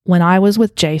when I was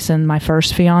with Jason, my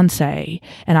first fiance,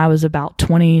 and I was about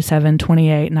 27,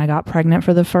 28, and I got pregnant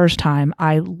for the first time,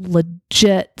 I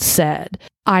legit said,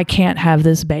 I can't have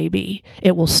this baby.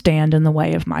 It will stand in the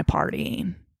way of my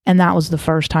partying. And that was the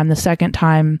first time. The second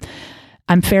time,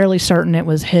 I'm fairly certain it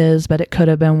was his, but it could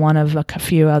have been one of a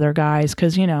few other guys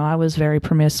because, I was very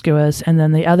promiscuous. And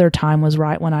then the other time was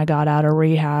right when I got out of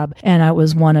rehab. And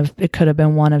it could have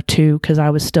been one of two because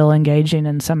I was still engaging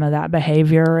in some of that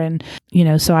behavior. And,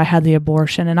 so I had the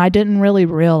abortion and I didn't really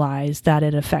realize that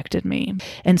it affected me.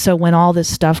 And so when all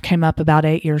this stuff came up about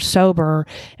 8 years sober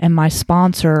and my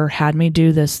sponsor had me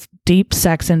do this deep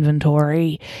sex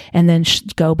inventory and then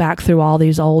go back through all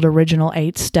these old original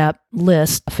 8-step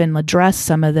lists and address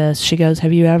some of this. She goes,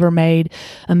 have you ever made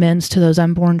amends to those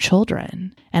unborn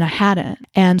children? And I hadn't.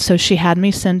 And so she had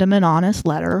me send them an honest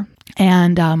letter.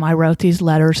 And I wrote these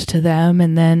letters to them.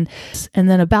 And then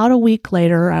about a week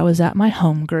later, I was at my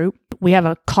home group. We have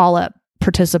a call-up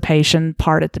participation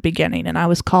part at the beginning, and I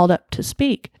was called up to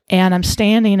speak. And I'm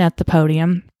standing at the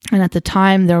podium. And at the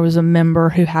time, there was a member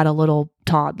who had a little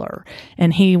toddler,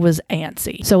 and he was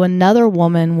antsy. So another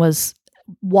woman was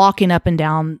walking up and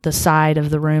down the side of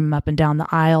the room, up and down the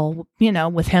aisle,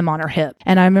 with him on her hip.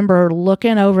 And I remember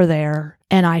looking over there,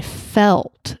 and I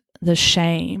felt the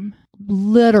shame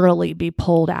literally be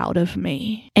pulled out of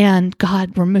me. And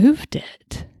God removed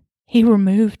it. He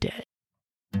removed it.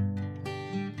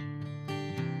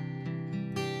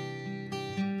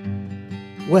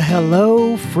 Well,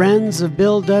 hello, friends of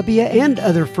Bill W. and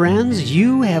other friends.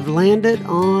 You have landed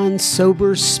on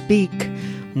Sober Speak.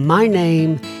 My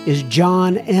name is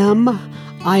John M.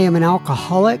 I am an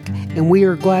alcoholic, and we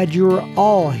are glad you are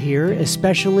all here,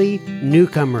 especially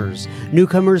newcomers.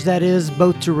 Newcomers, that is,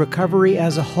 both to recovery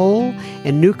as a whole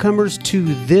and newcomers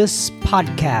to this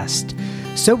podcast.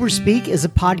 Sober Speak is a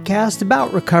podcast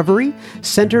about recovery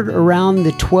centered around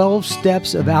the 12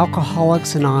 steps of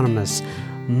Alcoholics Anonymous.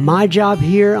 My job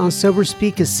here on Sober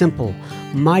Speak is simple.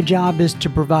 My job is to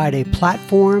provide a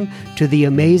platform to the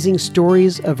amazing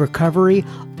stories of recovery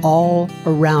all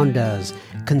around us.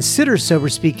 Consider Sober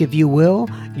Speak, if you will,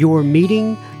 your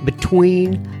meeting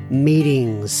between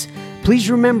meetings. Please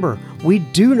remember, we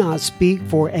do not speak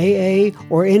for AA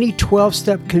or any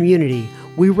 12-step community.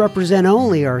 We represent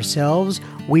only ourselves.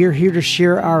 We are here to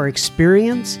share our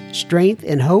experience, strength,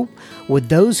 and hope with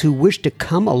those who wish to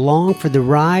come along for the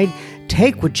ride.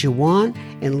 Take what you want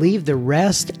and leave the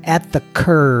rest at the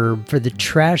curb for the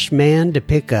trash man to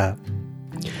pick up.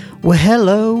 Well,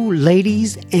 hello,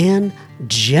 ladies and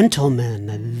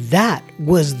gentlemen. That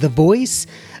was the voice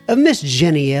of Miss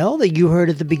Jenny L. that you heard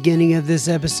at the beginning of this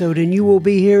episode, and you will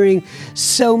be hearing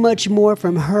so much more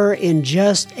from her in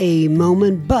just a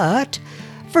moment. But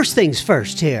first things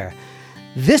first here.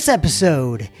 This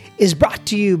episode is brought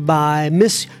to you by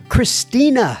Miss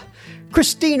Christina.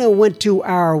 Christina went to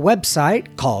our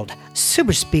website called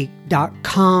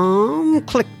SoberSpeak.com,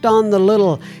 clicked on the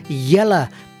little yellow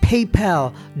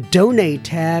PayPal donate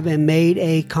tab and made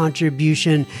a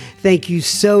contribution. Thank you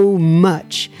so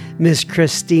much, Miss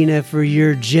Christina, for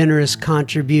your generous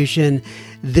contribution.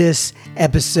 This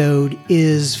episode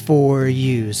is for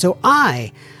you. So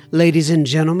I, ladies and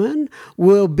gentlemen,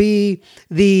 will be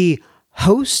the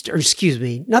host, or excuse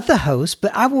me, not the host,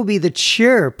 but I will be the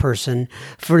chairperson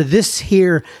for this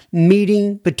here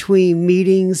meeting between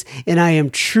meetings, and I am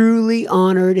truly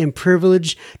honored and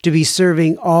privileged to be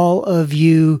serving all of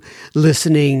you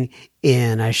listening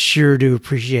in. I sure do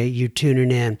appreciate you tuning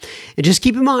in. And just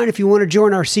keep in mind, if you want to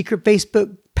join our secret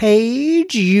Facebook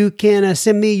page, you can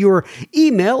send me your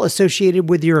email associated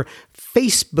with your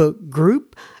Facebook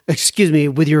group,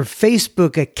 with your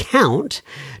Facebook account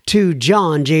to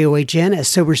John, John, at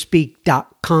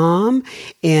SoberSpeak.com,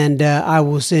 and I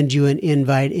will send you an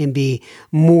invite and be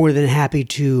more than happy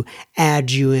to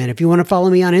add you in. If you want to follow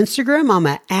me on Instagram, I'm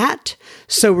at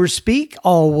SoberSpeak,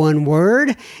 all one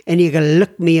word, and you can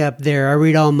look me up there. I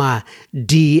read all my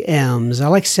DMs. I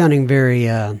like sounding very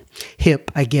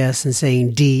hip, I guess, and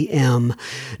saying DM.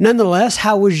 Nonetheless,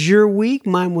 how was your week?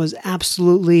 Mine was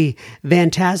absolutely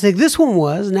fantastic. This one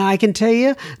was. Now, I can tell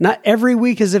you, not every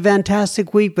week is a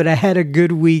fantastic week, but I had a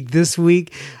good week this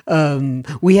week.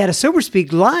 We had a Sober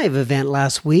Speak live event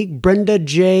last week. Brenda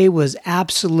J was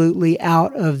absolutely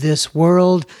out of this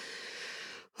world.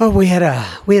 Oh, we had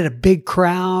a big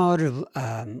crowd.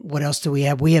 What else do we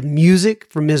have? We have music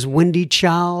from Ms. Wendy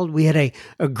Child. We had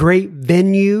a great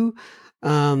venue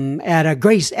at a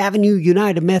Grace Avenue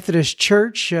United Methodist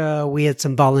Church. We had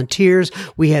some volunteers.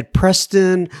 We had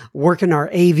Preston working our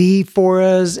AV for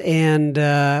us, and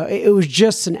it was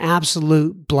just an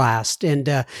absolute blast.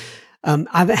 And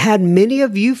I've had many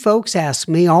of you folks ask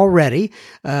me already,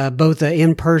 both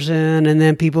in person and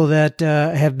then people that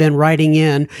have been writing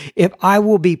in, if I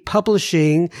will be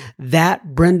publishing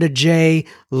that Brenda J.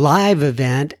 live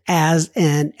event as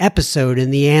an episode.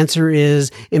 And the answer is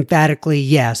emphatically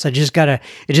yes. It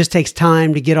just takes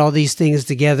time to get all these things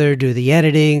together, do the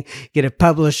editing, get it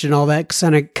published and all that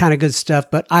kind of good stuff.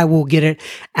 But I will get it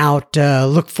out.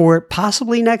 Look for it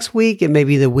possibly next week and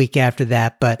maybe the week after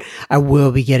that, but I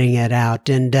will be getting it out.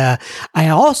 And I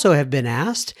also have been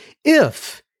asked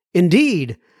if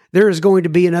indeed there is going to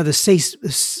be another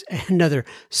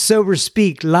Sober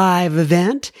Speak live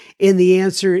event. And the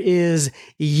answer is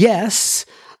yes.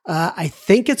 I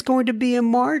think it's going to be in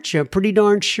March. I'm pretty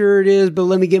darn sure it is, but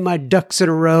let me get my ducks in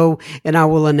a row and I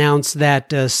will announce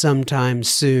that sometime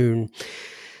soon.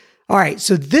 All right.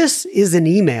 So this is an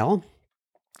email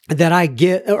that I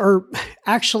get, or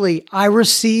actually I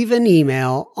receive an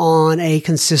email on a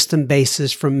consistent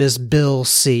basis from Mr. Bill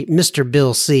C.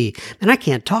 And I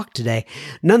can't talk today.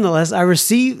 Nonetheless, I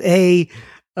receive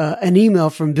an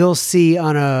email from Bill C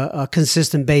on a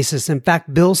consistent basis. In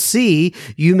fact, Bill C,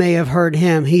 you may have heard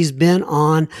him. He's been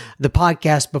on the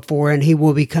podcast before and he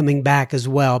will be coming back as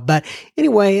well. But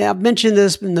anyway, I've mentioned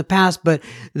this in the past, but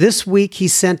this week he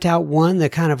sent out one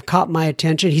that kind of caught my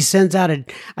attention. He sends out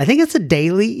I think it's a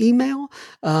daily email.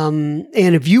 And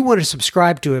if you want to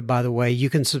subscribe to it, by the way, you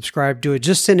can subscribe to it.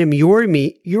 Just send him your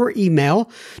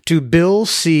email to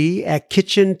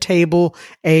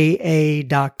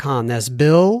billc@kitchentableaa.com. That's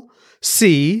Bill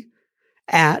C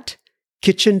at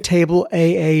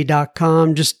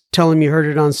kitchentableaa.com. Just tell him you heard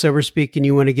it on Sober Speak and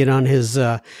you want to get on his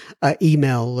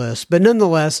email list. But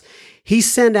nonetheless, he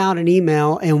sent out an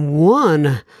email and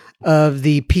one of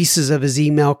the pieces of his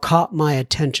email caught my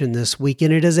attention this week.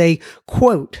 And it is a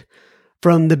quote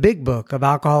from the big book of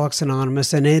Alcoholics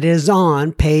Anonymous. And it is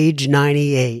on page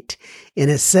 98. And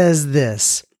it says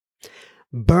this: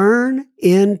 burn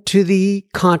into the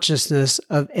consciousness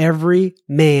of every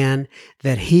man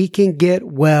that he can get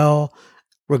well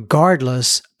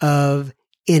regardless of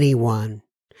anyone.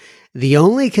 The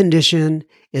only condition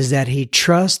is that he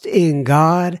trust in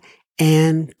God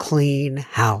and clean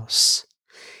house.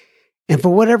 And for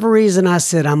whatever reason, I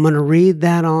said, I'm going to read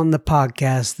that on the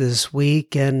podcast this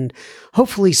week. And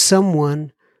hopefully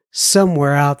someone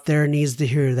somewhere out there needs to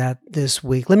hear that this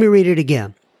week. Let me read it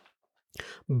again.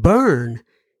 Burn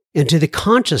into the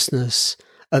consciousness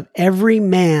of every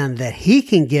man that he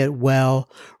can get well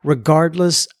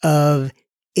regardless of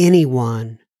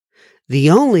anyone. The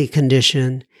only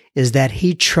condition is that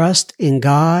he trust in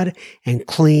God and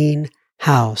clean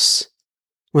house.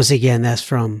 Once again, that's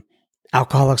from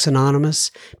Alcoholics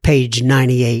Anonymous, page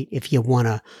 98, if you want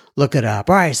to look it up.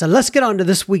 All right, so let's get on to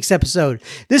this week's episode.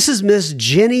 This is Miss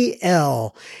Jenny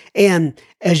L. And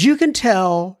as you can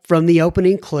tell from the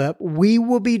opening clip, we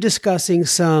will be discussing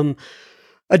some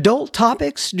adult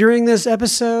topics during this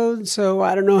episode. So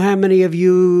I don't know how many of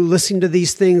you listen to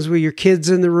these things with your kids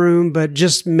in the room, but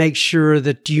just make sure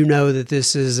that you know that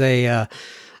this is a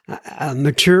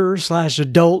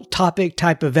mature/adult topic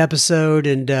type of episode.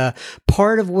 And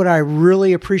part of what I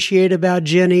really appreciate about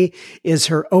Jenny is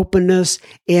her openness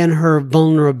and her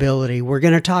vulnerability. We're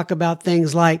going to talk about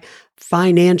things like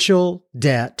financial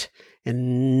debt.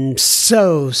 And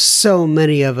so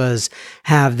many of us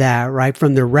have that, right?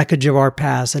 From the wreckage of our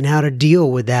past and how to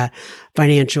deal with that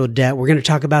financial debt. We're going to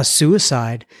talk about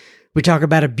suicide. We talk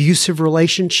about abusive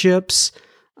relationships,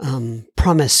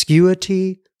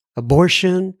 promiscuity,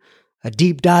 abortion, a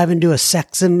deep dive into a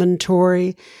sex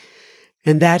inventory.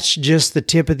 And that's just the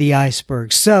tip of the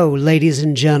iceberg. So, ladies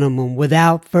and gentlemen,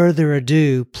 without further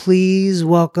ado, please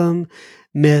welcome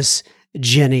Miss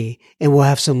Jenny, and we'll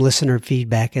have some listener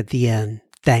feedback at the end.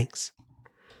 Thanks.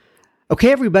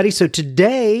 Okay, everybody. So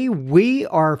today we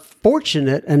are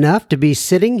fortunate enough to be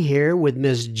sitting here with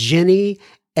Miss Jenny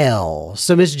L.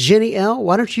 So Miss Jenny L.,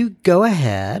 why don't you go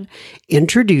ahead,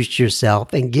 introduce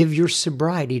yourself, and give your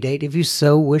sobriety date if you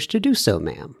so wish to do so,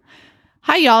 ma'am.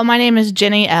 Hi, y'all. My name is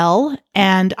Jenny L.,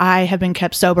 and I have been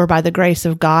kept sober by the grace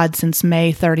of God since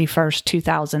May 31st,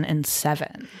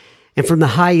 2007. And from the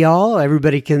hi, y'all,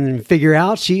 everybody can figure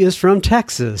out she is from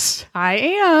Texas. I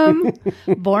am.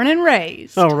 Born and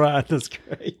raised. All right. That's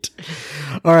great.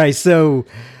 All right. So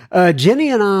Jenny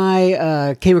and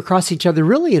I came across each other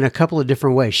really in a couple of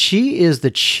different ways. She is the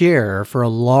chair for a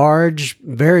large,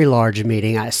 very large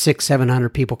meeting.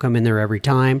 600-700 people come in there every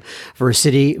time for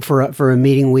a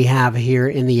meeting we have here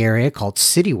in the area called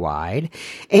Citywide.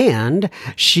 And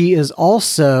she is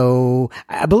also,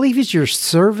 I believe he's your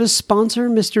service sponsor,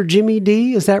 Mr. Jimmy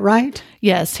D. Is that right?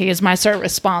 Yes, he is my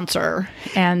service sponsor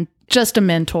and just a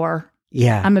mentor.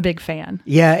 Yeah. I'm a big fan.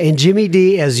 Yeah, and Jimmy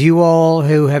D, as you all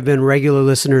who have been regular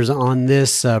listeners on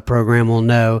this program will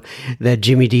know, that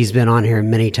Jimmy D's been on here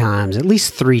many times, at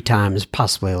least 3 times,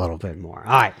 possibly a little bit more.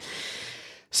 All right.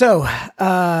 So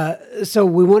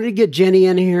we wanted to get Jenny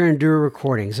in here and do a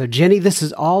recording. So Jenny, this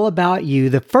is all about you.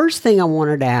 The first thing I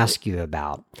wanted to ask you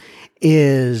about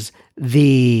is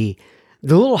the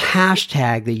little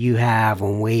hashtag that you have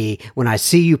when I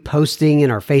see you posting in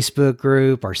our Facebook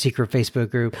group, our secret Facebook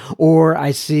group, or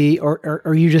I see, or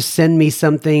you just send me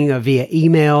something via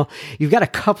email. You've got a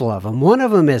couple of them. One of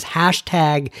them is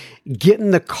hashtag get in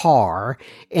the car,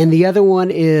 and the other one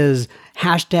is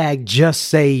hashtag just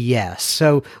say yes.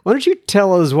 So why don't you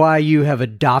tell us why you have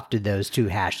adopted those 2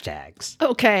 hashtags?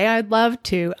 Okay, I'd love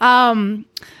to.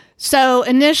 So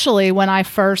initially, when I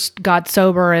first got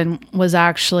sober and was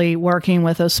actually working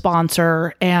with a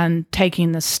sponsor and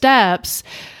taking the steps,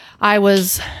 I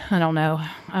was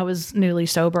newly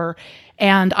sober,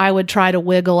 and I would try to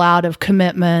wiggle out of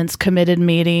commitments, committed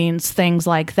meetings, things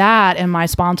like that. And my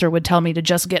sponsor would tell me to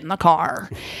just get in the car.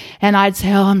 And I'd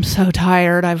say, oh, I'm so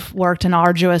tired. I've worked an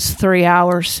arduous 3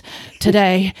 hours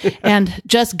today and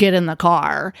just get in the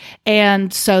car.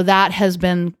 And so that has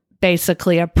been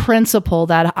basically a principle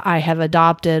that I have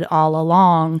adopted all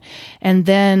along. And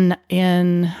then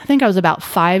I think I was about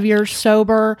 5 years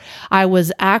sober, I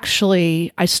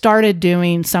started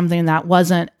doing something that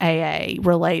wasn't AA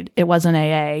related. It wasn't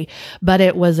AA, but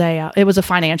it was a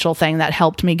financial thing that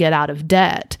helped me get out of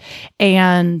debt.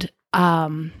 And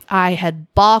I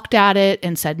had balked at it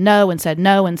and said no and said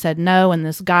no and said no. And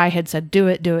this guy had said, do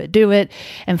it, do it, do it.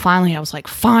 And finally I was like,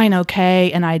 fine,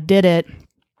 okay. And I did it.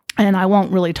 And I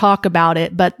won't really talk about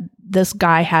it, but this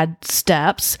guy had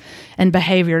steps and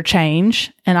behavior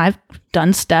change, and I've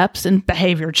done steps and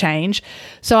behavior change.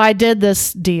 So I did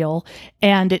this deal,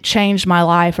 and it changed my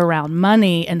life around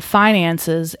money and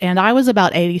finances, and I was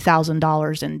about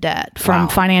 $80,000 in debt from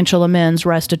financial amends,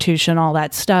 restitution, all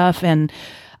that stuff, and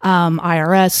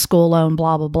IRS, school loan,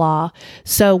 blah, blah, blah.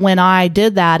 So when I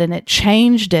did that and it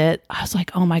changed it, I was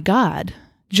like, oh my God,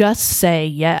 just say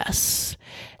yes.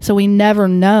 So we never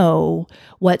know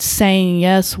what saying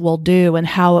yes will do and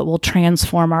how it will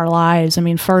transform our lives. I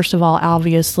mean, first of all,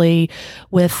 obviously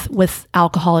with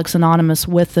Alcoholics Anonymous,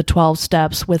 with the 12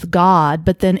 steps, with God,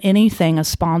 but then anything a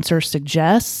sponsor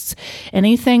suggests,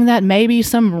 anything that maybe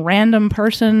some random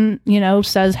person,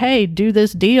 says, hey, do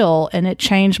this deal. And it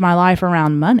changed my life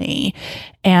around money.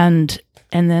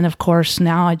 And then, of course,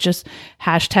 now I just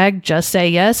hashtag just say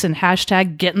yes and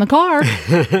hashtag get in the car.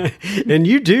 And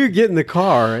you do get in the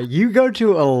car. You go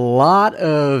to a lot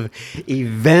of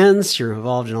events. You're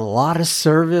involved in a lot of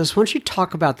service. Why don't you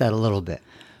talk about that a little bit?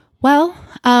 Well,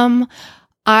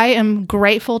 I am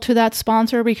grateful to that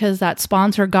sponsor because that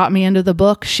sponsor got me into the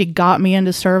book. She got me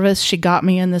into service. She got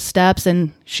me in the steps,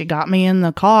 and she got me in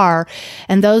the car.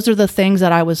 And those are the things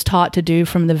that I was taught to do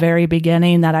from the very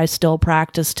beginning that I still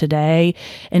practice today.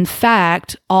 In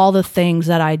fact, all the things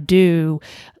that I do,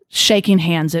 shaking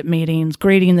hands at meetings,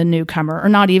 greeting the newcomer, or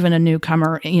not even a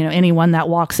newcomer, anyone that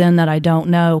walks in that I don't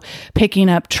know, picking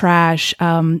up trash,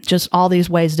 just all these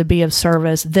ways to be of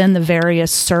service. Then the various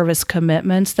service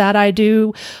commitments that I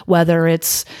do, whether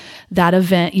it's that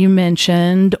event you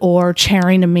mentioned, or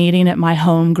chairing a meeting at my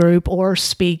home group, or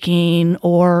speaking,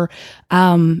 or,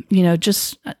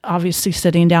 just obviously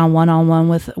sitting down one-on-one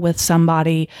with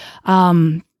somebody,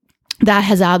 that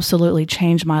has absolutely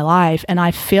changed my life. And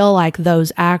I feel like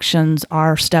those actions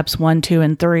are steps 1, 2,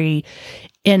 and 3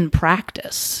 in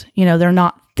practice. They're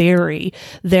not theory.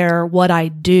 They're what I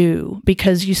do.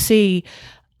 Because you see,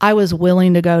 I was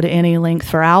willing to go to any length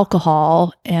for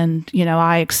alcohol, and,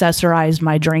 I accessorized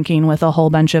my drinking with a whole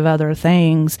bunch of other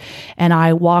things. And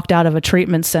I walked out of a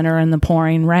treatment center in the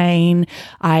pouring rain.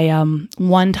 I,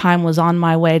 one time was on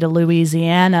my way to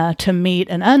Louisiana to meet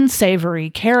an unsavory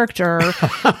character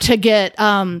to get,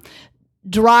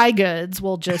 dry goods,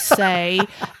 we'll just say,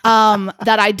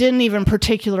 that I didn't even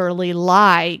particularly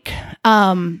like,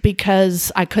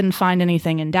 because I couldn't find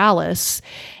anything in Dallas.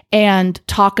 And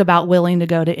talk about willing to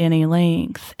go to any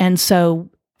length. And so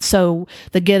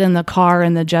the get in the car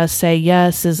and the just say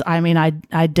yes is,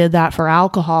 I did that for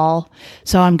alcohol.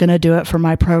 So I'm going to do it for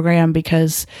my program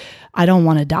because I don't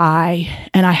want to die.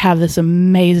 And I have this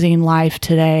amazing life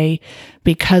today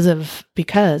because of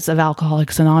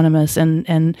Alcoholics Anonymous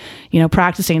and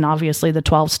practicing obviously the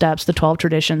 12 steps, the 12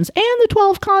 traditions, and the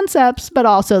 12 concepts, but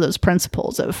also those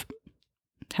principles of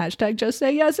hashtag just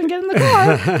say yes and get in the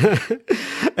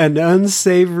car. An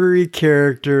unsavory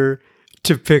character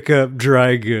to pick up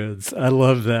dry goods. I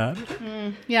love that.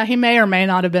 Yeah, he may or may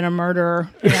not have been a murderer.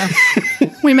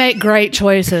 We make great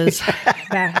choices.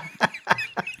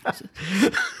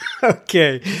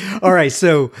 Okay. All right.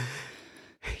 So,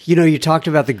 you talked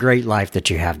about the great life that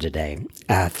you have today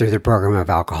through the program of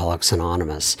Alcoholics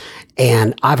Anonymous.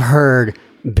 And I've heard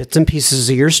bits and pieces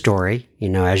of your story.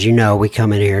 As you know, we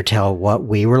come in here, tell what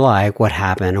we were like, what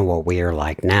happened, and what we are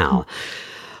like now.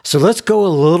 So let's go a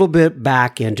little bit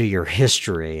back into your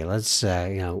history. Let's,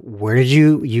 where did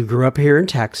you grew up here in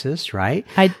Texas, right?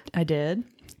 I did.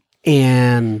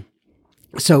 And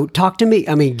so talk to me.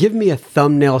 I mean, give me a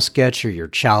thumbnail sketch of your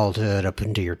childhood up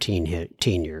into your teen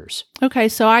years. Okay,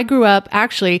 so I grew up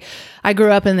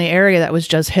in the area that was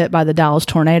just hit by the Dallas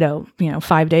tornado,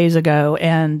 5 days ago,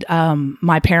 and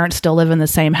my parents still live in the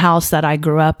same house that I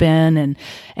grew up in,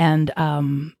 and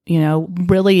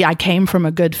really I came from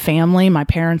a good family. My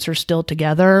parents are still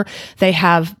together. They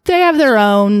have their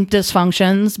own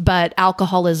dysfunctions, but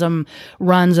alcoholism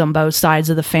runs on both sides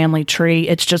of the family tree.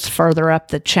 It's just further up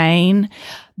the chain.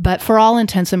 But for all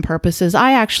intents and purposes,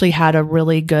 I actually had a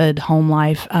really good home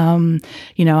life.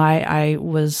 I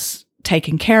was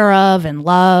taken care of and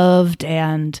loved,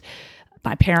 and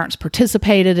my parents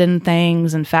participated in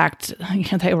things. In fact,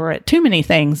 they were at too many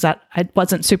things that I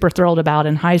wasn't super thrilled about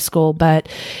in high school, but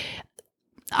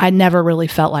I never really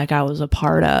felt like I was a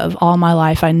part of. All my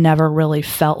life, I never really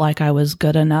felt like I was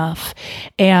good enough.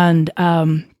 And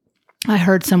I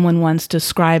heard someone once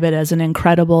describe it as an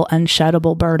incredible,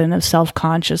 unsheddable burden of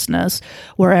self-consciousness,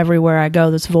 where everywhere I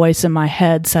go, this voice in my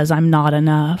head says I'm not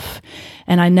enough.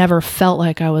 And I never felt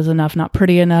like I was enough, not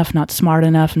pretty enough, not smart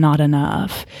enough, not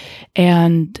enough.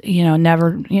 And,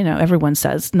 never, everyone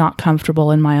says not comfortable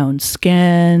in my own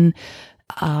skin,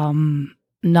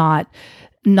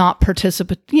 not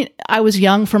participate. I was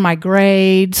young for my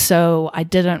grades, so I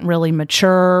didn't really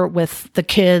mature with the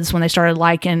kids when they started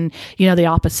liking, the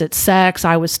opposite sex.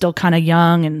 I was still kind of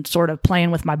young and sort of playing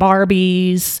with my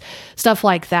Barbies, stuff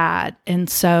like that. And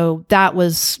so that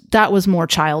was more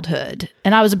childhood.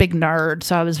 And I was a big nerd,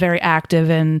 so I was very active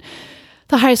in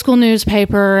the high school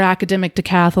newspaper, academic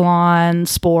decathlon,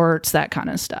 sports, that kind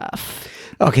of stuff.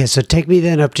 Okay, so take me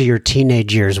then up to your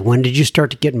teenage years. When did you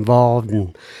start to get involved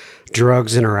in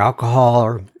drugs or alcohol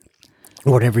or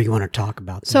whatever you want to talk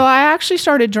about? So I actually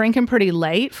started drinking pretty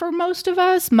late for most of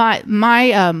us.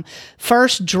 My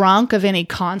first drunk of any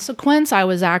consequence, I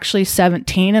was actually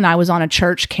 17, and I was on a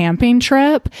church camping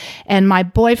trip, and my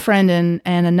boyfriend and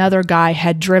another guy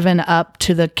had driven up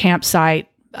to the campsite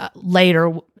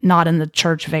later, not in the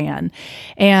church van,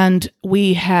 and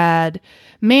we had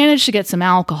managed to get some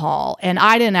alcohol, and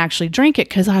I didn't actually drink it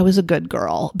because I was a good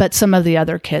girl, but some of the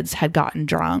other kids had gotten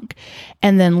drunk.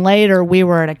 And then later we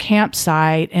were at a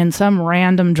campsite, and some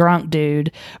random drunk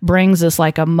dude brings us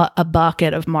like a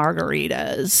bucket of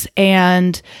margaritas.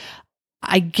 And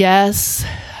I guess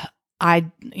I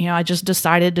just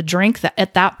decided to drink that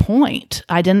at that point.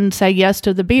 I didn't say yes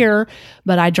to the beer,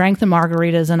 but I drank the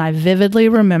margaritas, and I vividly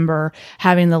remember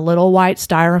having the little white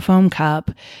styrofoam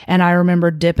cup, and I remember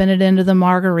dipping it into the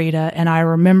margarita, and I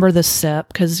remember the sip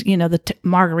because, the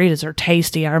margaritas are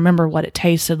tasty. I remember what it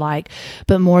tasted like,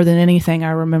 but more than anything, I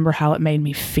remember how it made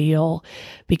me feel,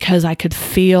 because I could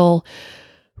feel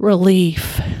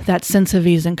relief, that sense of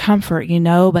ease and comfort,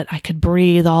 but I could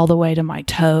breathe all the way to my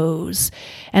toes.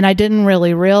 And I didn't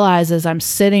really realize, as I'm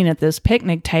sitting at this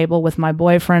picnic table with my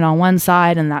boyfriend on one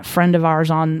side and that friend of ours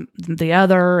on the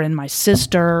other, and my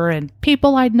sister and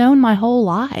people I'd known my whole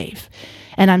life.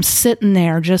 And I'm sitting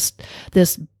there, just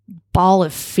this ball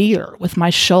of fear with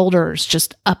my shoulders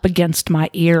just up against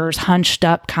my ears, hunched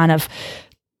up, kind of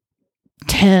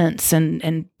tense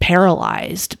and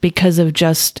paralyzed because of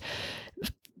just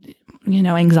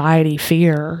anxiety,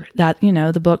 fear, that,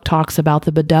 the book talks about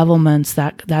the bedevilments,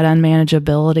 that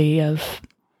unmanageability of,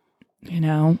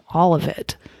 all of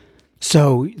it.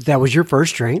 So that was your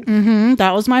first drink? Mm-hmm.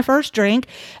 That was my first drink.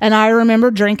 And I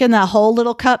remember drinking that whole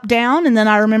little cup down. And then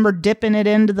I remember dipping it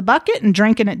into the bucket and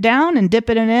drinking it down and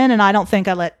dipping it in. And I don't think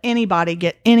I let anybody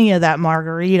get any of that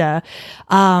margarita.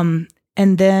 And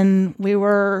then we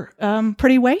were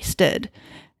pretty wasted.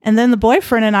 And then the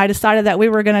boyfriend and I decided that we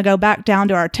were going to go back down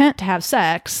to our tent to have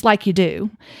sex, like you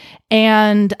do.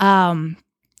 And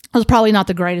it was probably not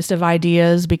the greatest of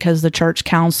ideas, because the church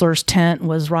counselor's tent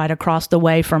was right across the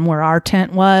way from where our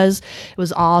tent was. It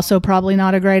was also probably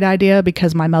not a great idea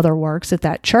because my mother works at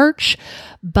that church.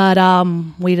 But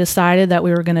we decided that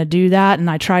we were going to do that, and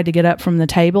I tried to get up from the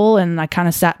table, and I kind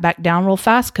of sat back down real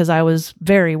fast because I was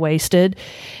very wasted.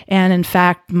 And in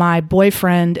fact, my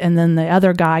boyfriend and then the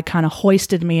other guy kind of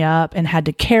hoisted me up and had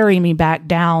to carry me back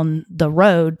down the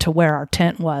road to where our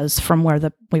tent was from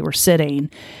where we were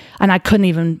sitting. And I couldn't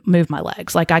even move my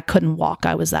legs. Like, I couldn't walk.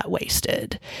 I was that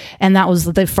wasted. And that was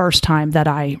the first time that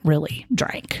I really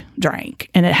drank,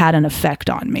 and it had an effect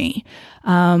on me.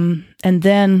 And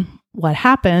then what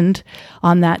happened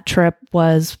on that trip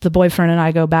was the boyfriend and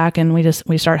I go back and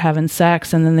we start having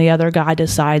sex, and then the other guy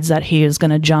decides that he is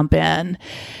going to jump in.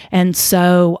 And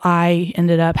so I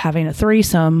ended up having a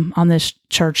threesome on this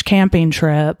church camping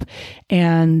trip,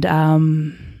 and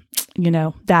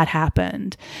that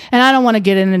happened. And I don't want to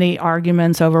get into any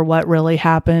arguments over what really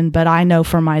happened, but I know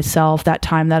for myself that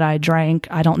time that I drank,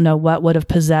 I don't know what would have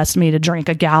possessed me to drink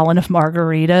a gallon of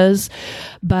margaritas,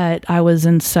 but I was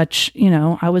in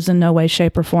I was in no way,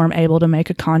 shape, or form able to make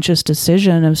a conscious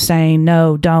decision of saying,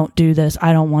 no, don't do this.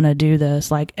 I don't want to do this.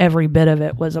 Like, every bit of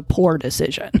it was a poor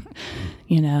decision,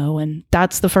 and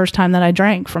that's the first time that I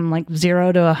drank from like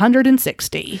 0 to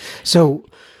 160. So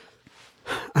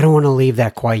I don't want to leave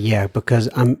that quite yet, because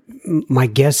my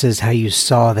guess is how you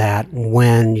saw that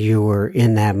when you were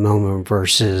in that moment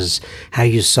versus how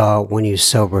you saw it when you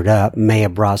sobered up may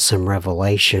have brought some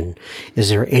revelation. Is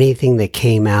there anything that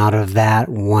came out of that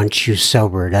once you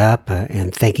sobered up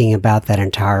and thinking about that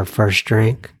entire first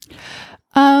drink?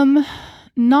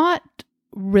 Not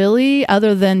really,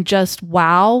 other than just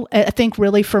wow. I think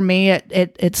really for me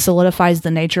it solidifies the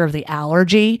nature of the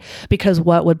allergy, because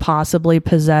what would possibly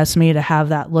possess me to have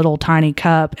that little tiny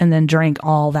cup and then drink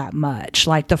all that much,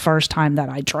 like the first time that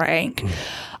I drank.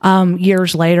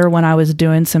 Years later, when I was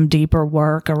doing some deeper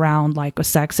work around like a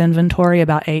sex inventory,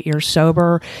 about 8 years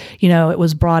sober, it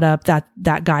was brought up that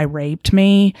that guy raped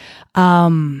me.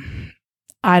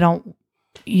 I don't,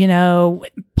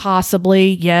 possibly,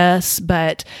 yes,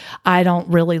 but I don't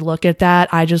really look at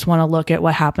that. I just want to look at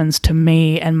what happens to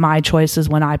me and my choices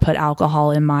when I put alcohol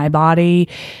in my body.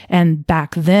 And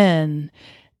back then,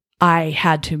 I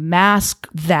had to mask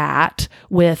that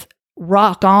with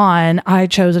rock on. I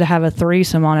chose to have a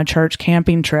threesome on a church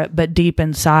camping trip, but deep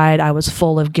inside, I was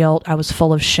full of guilt. I was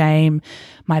full of shame.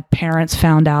 My parents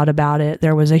found out about it.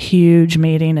 There was a huge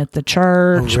meeting at the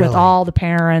church with all the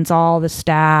parents, all the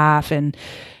staff, and,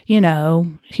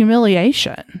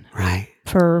 humiliation. Right.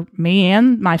 For me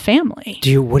and my family.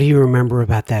 What do you remember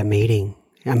about that meeting?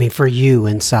 I mean, for you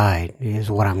inside is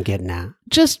what I'm getting at.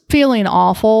 Just feeling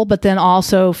awful, but then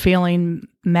also feeling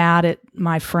mad at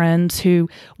my friends who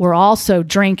were also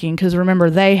drinking, because remember,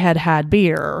 they had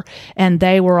beer, and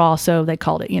they were also, they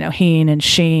called it, heen and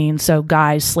sheen. So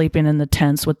guys sleeping in the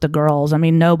tents with the girls. I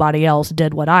mean, nobody else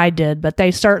did what I did, but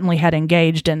they certainly had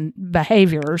engaged in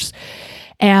behaviors.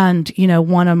 And,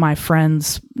 one of my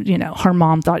friends, her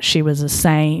mom thought she was a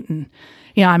saint. And,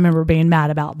 I remember being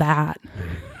mad about that.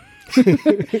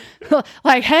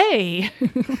 Like, hey,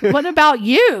 what about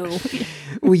you?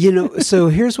 Well, so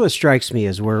here's what strikes me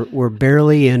is we're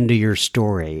barely into your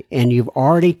story, and you've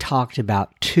already talked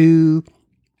about two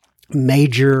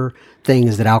major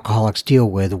things that alcoholics deal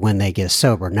with when they get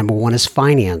sober. Number one is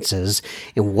finances,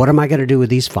 and what am I going to do with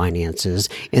these finances?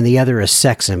 And the other is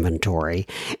sex inventory,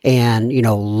 and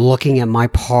looking at my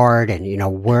part,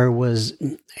 and where was,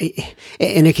 and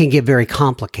it can get very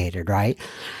complicated, right?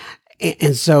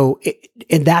 And so,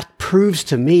 and that proves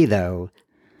to me, though,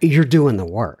 you're doing the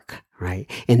work, right?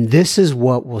 And this is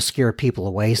what will scare people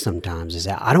away sometimes, is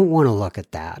that I don't want to look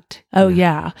at that. Oh,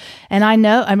 yeah. And I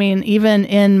know, even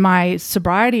in my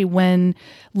sobriety, when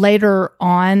later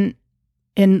on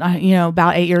in,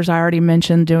 about 8 years, I already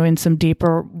mentioned doing some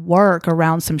deeper work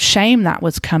around some shame that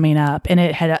was coming up, and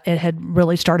it had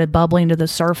really started bubbling to the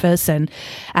surface. And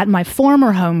at my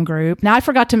former home group, now I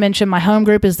forgot to mention, my home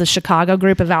group is the Chicago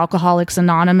group of Alcoholics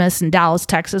Anonymous in Dallas,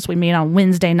 Texas. We meet on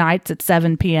Wednesday nights at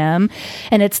 7 p.m.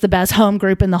 and it's the best home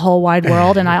group in the whole wide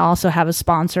world. And I also have a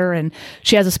sponsor, and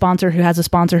she has a sponsor who has a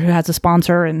sponsor who has a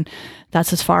sponsor, and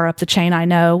that's as far up the chain I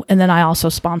know. And then I also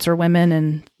sponsor women,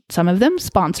 and some of them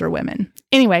sponsor women.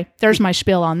 Anyway, there's my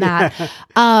spiel on that.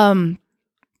 Oh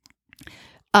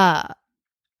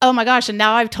my gosh, and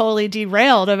now I've totally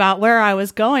derailed about where I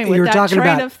was going with that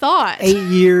train of thought. 8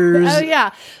 years. Oh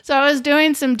yeah. So I was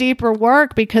doing some deeper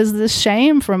work because the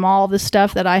shame from all the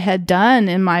stuff that I had done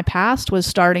in my past was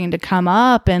starting to come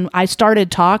up, and I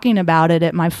started talking about it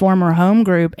at my former home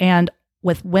group and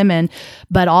with women,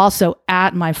 but also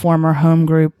at my former home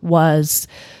group was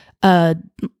a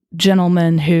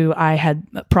gentleman who I had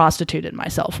prostituted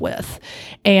myself with.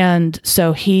 And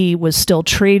so he was still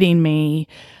treating me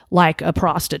like a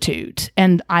prostitute.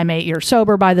 And I'm 8 years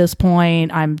sober by this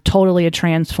point. I'm totally a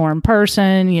transformed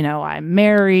person. I'm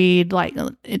married, like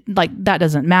that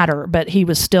doesn't matter, but he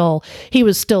was still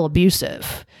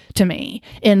abusive to me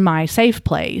in my safe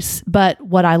place. But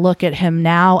what I look at him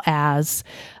now as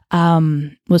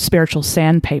was spiritual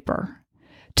sandpaper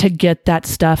to get that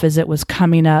stuff as it was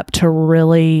coming up, to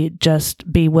really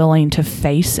just be willing to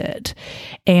face it.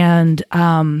 And,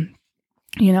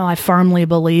 I firmly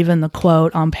believe in the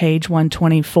quote on page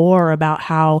 124 about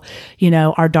how,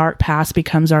 our dark past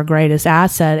becomes our greatest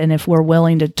asset. And if we're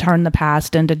willing to turn the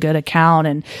past into good account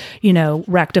and,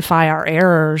 rectify our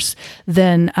errors,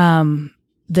 then, and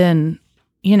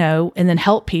then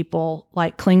help people,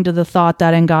 like cling to the thought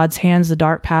that in God's hands, the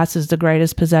dark past is the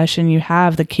greatest possession you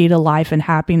have, the key to life and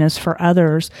happiness for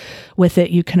others. With it,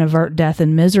 you can avert death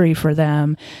and misery for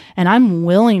them. And I'm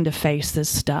willing to face this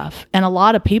stuff. And a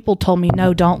lot of people told me,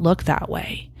 no, don't look that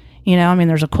way.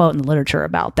 There's a quote in the literature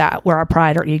about that where our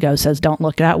pride or ego says, don't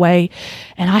look that way.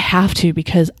 And I have to,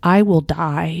 because I will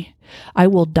die. I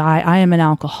will die. I am an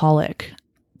alcoholic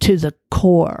to the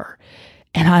core.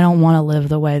 And I don't want to live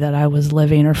the way that I was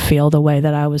living or feel the way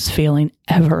that I was feeling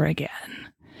ever again.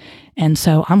 And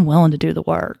so I'm willing to do the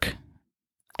work.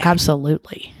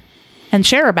 Absolutely. And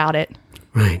share about it.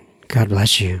 Right. God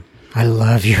bless you. I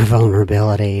love your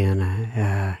vulnerability.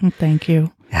 And thank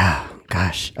you. Yeah.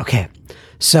 Gosh. Okay.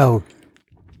 So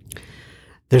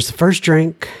there's the first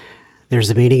drink. There's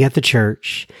the meeting at the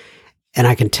church. And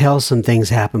I can tell some things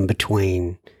happen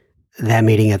between that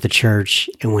meeting at the church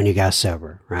and when you got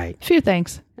sober, right? A few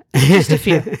things. Just a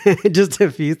few. Just a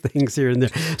few things here and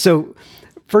there. So,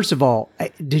 first of all,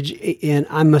 and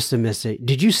I must have missed it.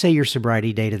 Did you say your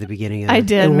sobriety date at the beginning of it? I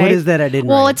did. And what is that? I didn't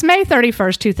Well, write. It's May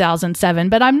 31st, 2007,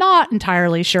 but I'm not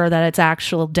entirely sure that it's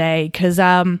actual day because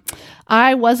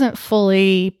I wasn't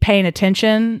fully paying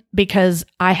attention because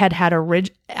I had had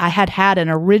an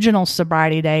original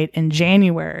sobriety date in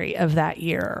January of that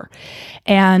year.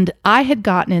 And I had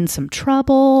gotten in some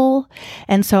trouble.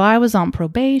 And so I was on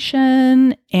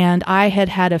probation and I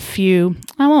had a few,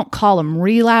 I won't call them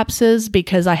relapses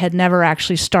because I had never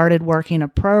actually started working a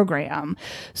program.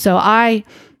 So let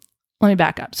me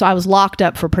back up. So I was locked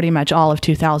up for pretty much all of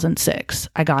 2006.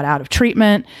 I got out of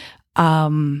treatment,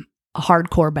 a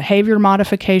hardcore behavior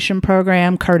modification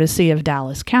program, courtesy of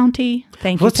Dallas County.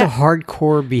 Thank you. What's a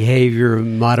hardcore behavior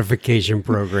modification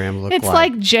program look like? It's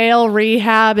like jail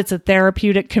rehab. It's a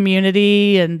therapeutic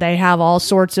community, and they have all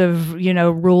sorts of,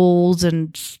 rules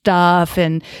and stuff.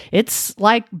 And it's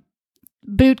like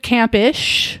boot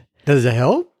camp-ish. Does it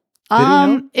help?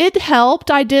 It helped.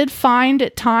 I did find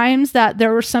at times that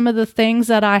there were some of the things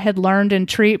that I had learned in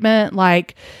treatment,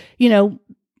 like,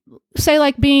 say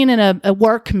like being in a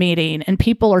work meeting and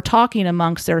people are talking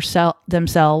amongst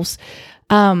themselves.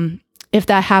 If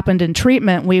that happened in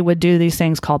treatment, we would do these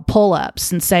things called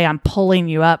pull-ups and say, I'm pulling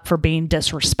you up for being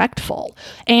disrespectful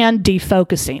and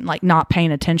defocusing, like not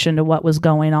paying attention to what was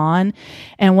going on.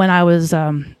 And when I was,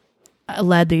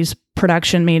 led these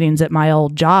production meetings at my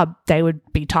old job, they would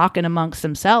be talking amongst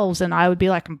themselves and I would be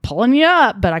like, I'm pulling you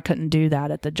up, but I couldn't do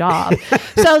that at the job.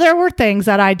 So there were things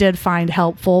that I did find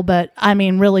helpful, but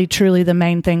really, truly the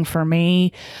main thing for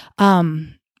me,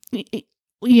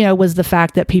 was the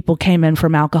fact that people came in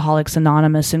from Alcoholics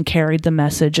Anonymous and carried the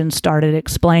message and started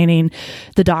explaining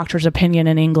the doctor's opinion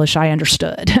in English I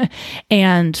understood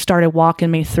and started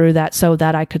walking me through that so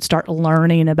that I could start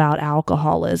learning about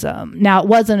alcoholism. Now, it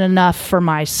wasn't enough for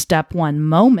my step one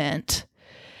moment,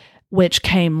 which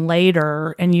came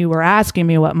later, and you were asking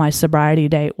me what my sobriety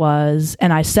date was,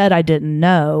 and I said I didn't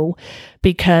know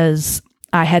because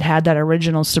I had that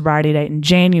original sobriety date in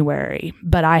January,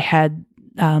 but I had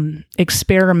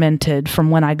experimented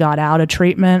from when I got out of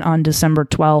treatment on December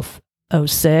 12th,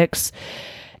 2006.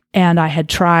 And I had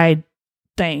tried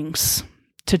things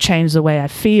to change the way I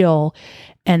feel.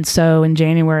 And so in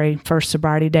January, first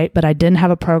sobriety date, but I didn't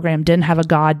have a program, didn't have a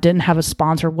God, didn't have a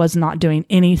sponsor, was not doing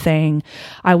anything.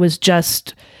 I was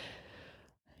just,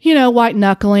 white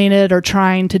knuckling it or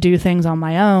trying to do things on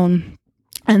my own.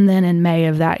 And then in May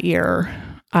of that year,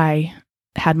 I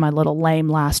had my little lame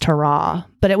last hurrah,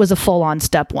 but it was a full-on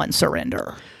step one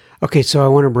surrender. Okay, so I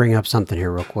want to bring up something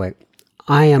here real quick.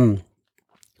 I am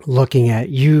looking at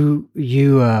you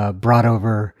brought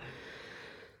over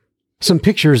some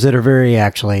pictures that are very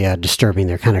actually disturbing.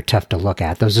 They're kind of tough to look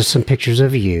at. Those are some pictures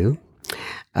of you.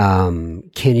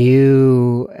 Can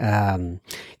you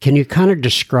kind of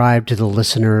describe to the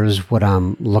listeners what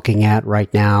I'm looking at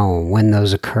right now and when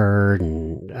those occurred,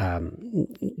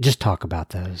 and just talk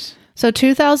about those? So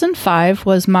 2005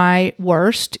 was my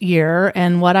worst year,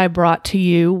 and what I brought to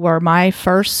you were my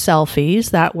first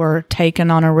selfies that were taken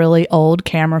on a really old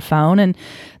camera phone, and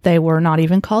they were not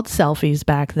even called selfies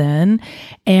back then.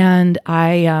 And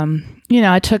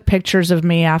I took pictures of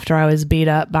me after I was beat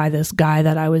up by this guy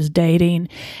that I was dating,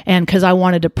 and because I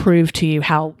wanted to prove to you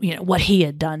how, what he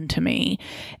had done to me.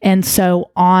 And so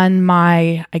on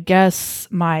my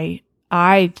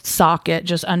eye socket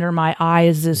just under my eye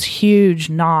is this huge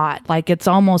knot. Like, it's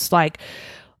almost like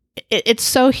it's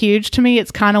so huge to me.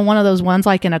 It's kind of one of those ones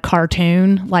like in a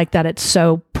cartoon, like that it's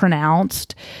so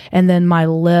pronounced. And then my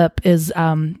lip is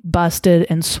busted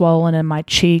and swollen, and my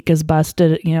cheek is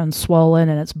busted, and swollen,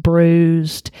 and it's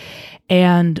bruised.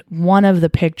 And one of the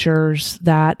pictures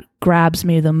that grabs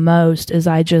me the most is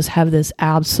I just have this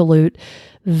absolute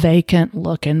vacant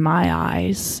look in my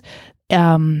eyes.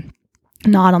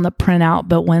 Not on the printout,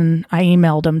 but when I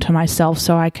emailed them to myself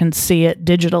so I can see it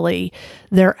digitally,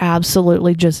 there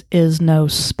absolutely just is no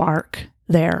spark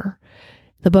there.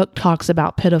 The book talks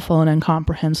about pitiful and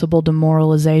incomprehensible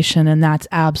demoralization, and that's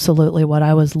absolutely what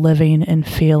I was living and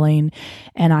feeling.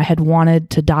 And I had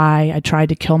wanted to die. I tried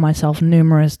to kill myself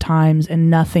numerous times, and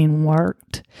nothing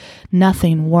worked.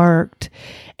 Nothing worked.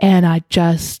 And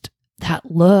that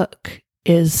look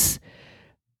is,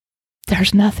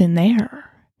 there's nothing there.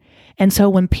 And so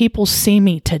when people see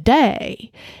me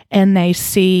today and they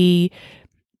see,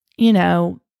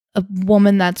 a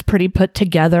woman that's pretty put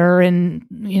together and,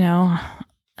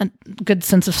 a good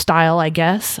sense of style, I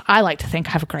guess. I like to think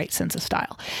I have a great sense of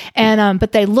style. And,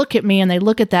 but they look at me and they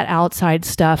look at that outside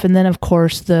stuff. And then of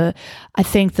course I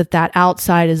think that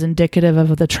outside is indicative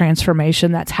of the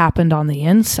transformation that's happened on the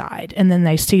inside. And then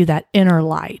they see that inner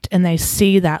light and they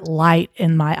see that light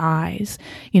in my eyes.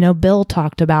 Bill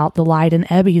talked about the light in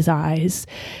Ebby's eyes.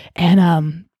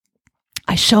 And,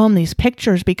 I show them these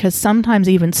pictures because sometimes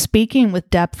even speaking with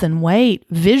depth and weight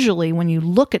visually, when you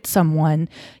look at someone,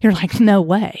 you're like, no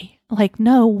way. Like,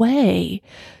 no way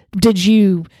did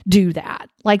you do that.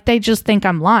 Like, they just think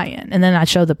I'm lying. And then I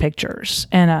show the pictures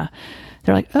and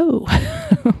they're like, oh,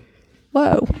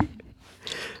 whoa. All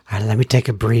right, let me take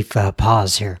a brief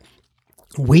pause here.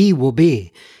 We will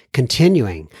be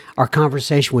continuing our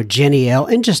conversation with Jenny L.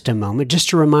 in just a moment.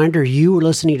 Just a reminder, you are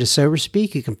listening to Sober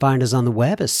Speak. You can find us on the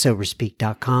web at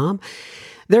soberspeak.com.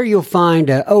 There you'll find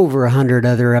over 100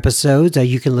 other episodes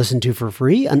you can listen to for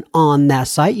free. And on that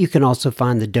site, you can also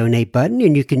find the donate button,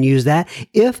 and you can use that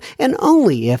if and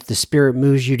only if the Spirit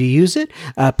moves you to use it.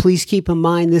 Please keep in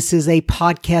mind, this is a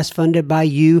podcast funded by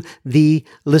you, the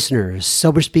listeners.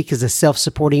 Sober Speak is a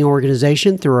self-supporting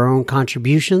organization through our own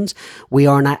contributions. We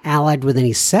are not allied with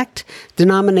any sect,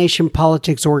 denomination,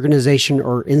 politics, organization,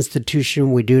 or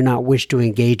institution. We do not wish to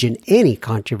engage in any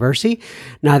controversy,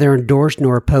 neither endorse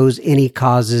nor oppose any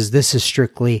cause. This is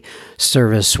strictly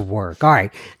service work. All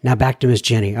right. Now back to Miss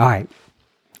Jenny. All right.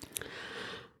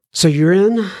 So you're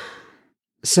in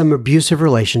some abusive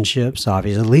relationships,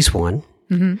 obviously, at least one.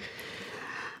 Mm-hmm.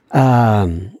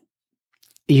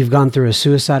 You've gone through a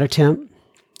suicide attempt.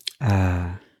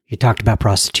 You talked about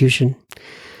prostitution.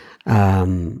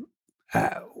 So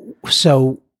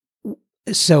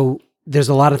there's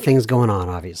a lot of things going on,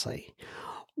 obviously.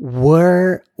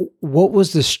 What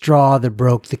was the straw that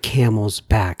broke the camel's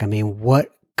back? I mean,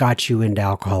 what got you into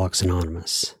Alcoholics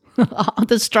Anonymous?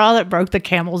 The straw that broke the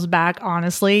camel's back,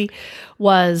 honestly,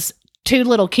 was 2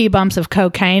 little key bumps of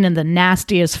cocaine and the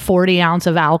nastiest 40 ounce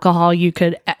of alcohol you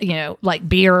could, like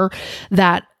beer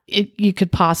that you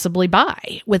could possibly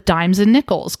buy with dimes and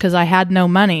nickels, because I had no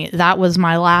money. That was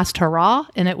my last hurrah,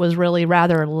 and it was really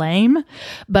rather lame.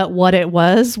 But what it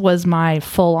was my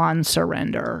full-on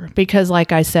surrender, because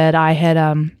like I said, I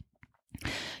had,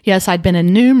 yes, I'd been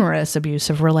in numerous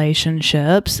abusive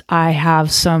relationships. I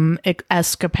have some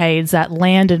escapades that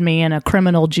landed me in a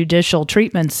criminal judicial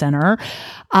treatment center.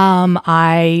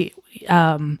 I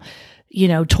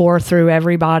tore through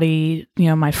everybody,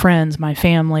 my friends, my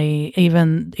family,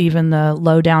 even the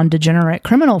low down degenerate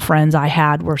criminal friends I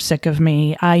had were sick of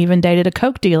me. I even dated a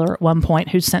coke dealer at one point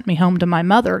who sent me home to my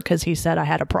mother because he said I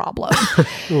had a problem.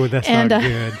 Oh, that's not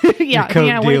good. Yeah, your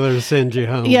coke dealer sends you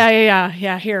home.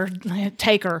 Yeah. Here,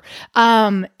 take her.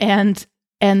 And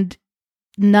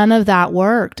none of that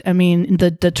worked. I mean,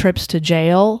 the trips to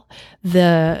jail,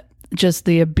 the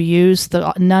abuse,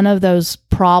 none of those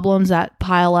problems that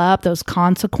pile up, those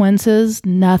consequences,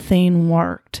 nothing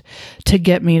worked to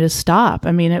get me to stop.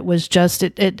 I mean, it was just,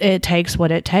 it takes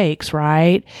what it takes,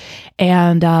 right?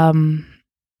 And,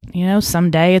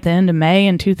 someday at the end of May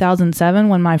in 2007,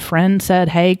 when my friend said,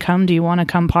 hey, do you want to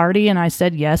come party? And I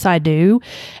said, yes, I do.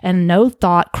 And no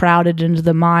thought crowded into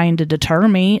the mind to deter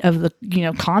me of the,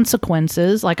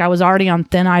 consequences. Like, I was already on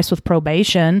thin ice with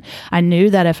probation. I knew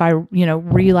that if I,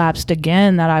 relapsed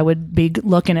again, that I would be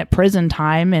looking at prison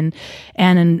time and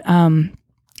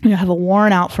have a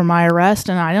warrant out for my arrest,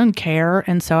 and I didn't care.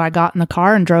 And so I got in the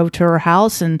car and drove to her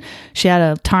house, and she had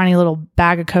a tiny little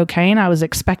bag of cocaine I was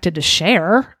expected to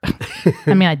share.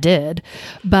 I mean, I did,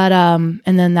 but, and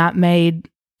then that made,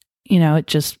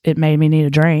 it made me need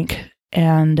a drink.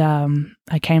 And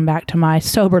I came back to my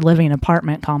sober living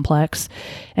apartment complex.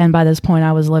 And by this point,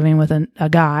 I was living with a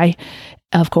guy,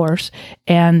 of course.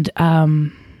 And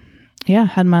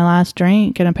had my last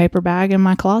drink in a paper bag in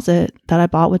my closet that I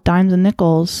bought with dimes and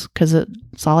nickels because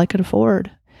it's all I could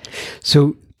afford.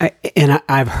 So,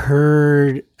 I've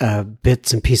heard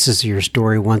bits and pieces of your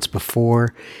story once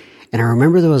before. And I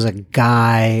remember there was a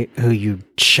guy who you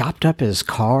chopped up his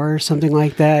car or something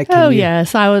like that.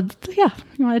 Yes, I would. Yeah.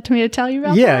 You wanted me to tell you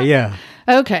about that? Yeah.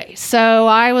 Okay. So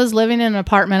I was living in an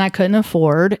apartment I couldn't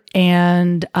afford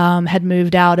and had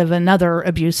moved out of another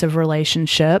abusive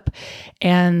relationship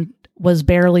and was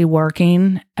barely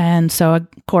working. And so, of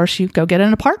course, you go get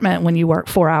an apartment when you work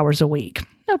 4 hours a week.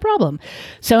 No problem.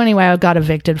 So anyway, I got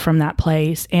evicted from that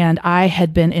place, and I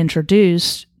had been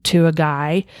introduced to a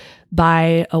guy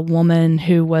by a woman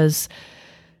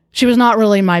she was not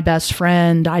really my best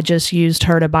friend. I just used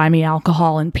her to buy me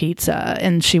alcohol and pizza,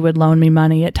 and she would loan me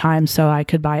money at times so I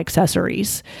could buy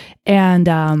accessories. And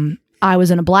I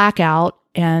was in a blackout,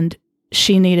 and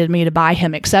she needed me to buy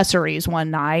him accessories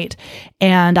one night,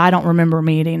 and I don't remember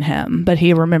meeting him, but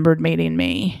he remembered meeting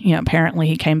me. Apparently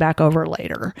he came back over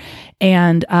later,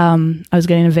 and I was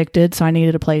getting evicted, so I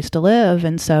needed a place to live,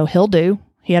 and so he'll do.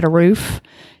 He had a roof,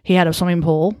 he had a swimming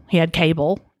pool, he had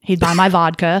cable. He'd buy my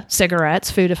vodka, cigarettes,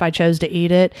 food if I chose to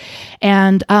eat it.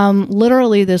 And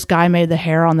literally this guy made the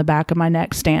hair on the back of my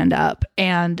neck stand up.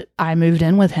 And I moved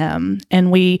in with him. And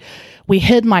we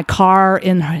hid my car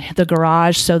in the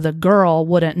garage so the girl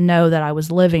wouldn't know that I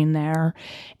was living there.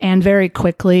 And very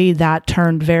quickly that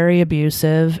turned very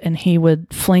abusive. And he would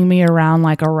fling me around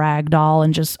like a rag doll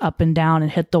and just up and down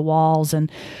and hit the walls.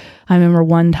 And I remember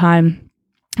one time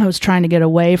I was trying to get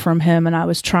away from him, and I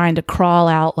was trying to crawl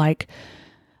out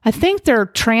I think they're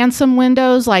transom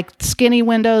windows, like skinny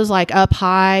windows, like up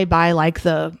high by like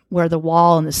where the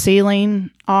wall and the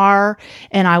ceiling are.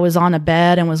 And I was on a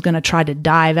bed and was going to try to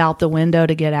dive out the window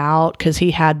to get out because he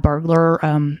had burglar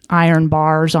iron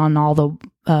bars on all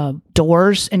the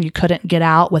doors, and you couldn't get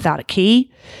out without a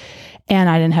key.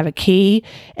 And I didn't have a key,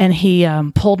 and he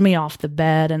pulled me off the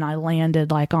bed, and I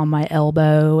landed like on my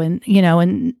elbow, and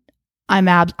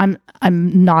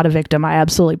I'm not a victim. I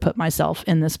absolutely put myself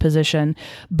in this position,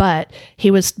 but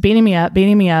he was beating me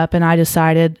up, and I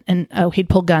decided, he'd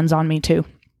pull guns on me too.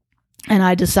 And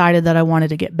I decided that I wanted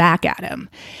to get back at him.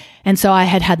 And so I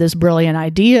had this brilliant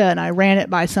idea, and I ran it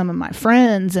by some of my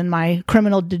friends, and my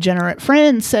criminal degenerate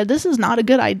friends said, this is not a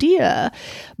good idea.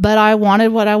 But I wanted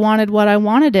what I wanted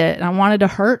it, and I wanted to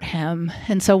hurt him.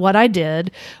 And so what I did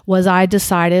was I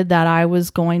decided that I was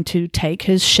going to take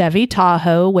his Chevy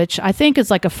Tahoe, which I think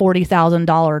is like a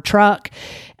 $40,000 truck.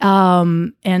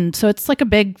 And so it's like a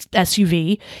big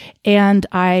SUV, and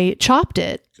I chopped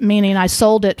it, meaning I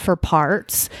sold it for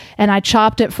parts, and I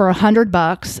chopped it for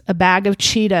 $100, a bag of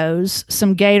Cheetos,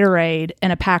 some Gatorade,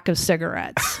 and a pack of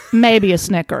cigarettes, maybe a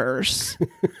Snickers.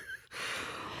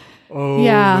 Oh,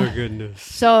 yeah. My goodness.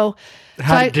 So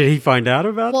did he find out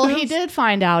about this? Well, he did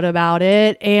find out about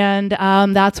it, and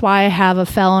that's why I have a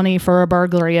felony for a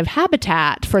burglary of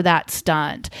habitat for that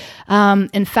stunt.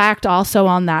 In fact, also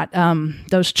on that,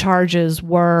 those charges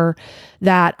were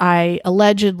that I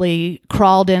allegedly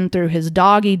crawled in through his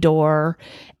doggy door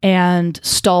and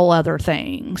stole other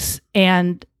things.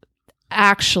 And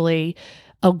actually,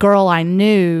 a girl I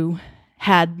knew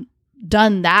had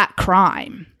done that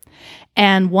crime.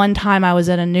 And one time I was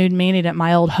at a nude meeting at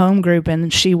my old home group,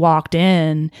 and she walked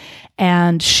in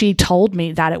and she told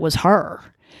me that it was her.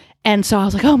 And so I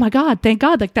was like, oh my God, thank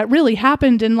God. Like that really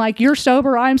happened. And like, you're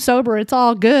sober, I'm sober. It's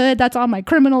all good. That's all my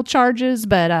criminal charges.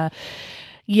 But,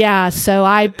 yeah, so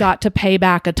I got to pay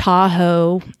back a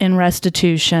Tahoe in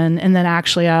restitution. And then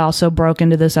actually I also broke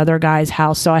into this other guy's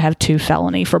house. So I have 2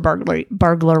 felony for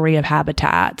burglary of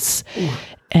habitats. Ooh.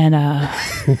 And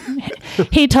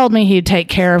he told me he'd take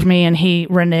care of me, and he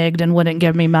reneged and wouldn't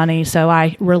give me money. So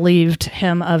I relieved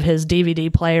him of his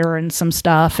DVD player and some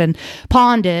stuff and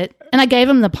pawned it. And I gave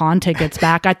him the pawn tickets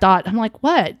back. I'm like,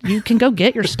 what? You can go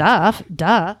get your stuff.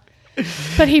 Duh.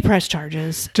 But he pressed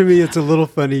charges. To me, it's a little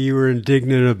funny you were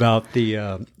indignant about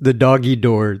the doggy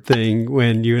door thing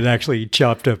when you had actually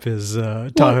chopped up his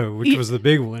Tahoe, which was the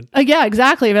big one. Yeah,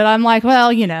 exactly. But I'm like,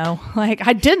 well, like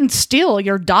I didn't steal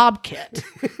your Dob kit.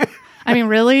 I mean,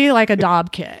 really? Like a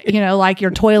Dob kit, like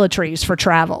your toiletries for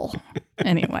travel.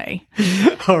 Anyway.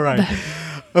 All right.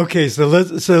 Okay, so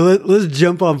let's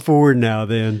jump on forward now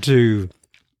then to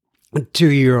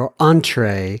your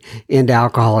entree into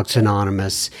Alcoholics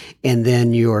Anonymous, and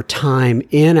then your time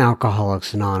in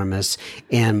Alcoholics Anonymous,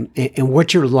 and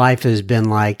what your life has been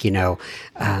like,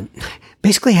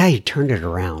 basically how you turned it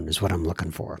around is what I'm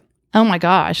looking for. Oh my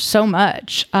gosh, so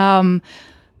much.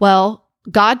 Well,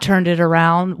 God turned it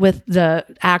around with the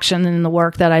action and the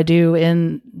work that I do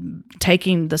in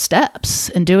taking the steps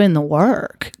and doing the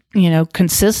work,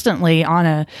 consistently on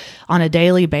a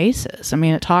daily basis. I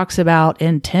mean, it talks about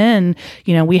in 10,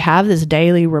 we have this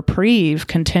daily reprieve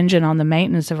contingent on the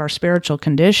maintenance of our spiritual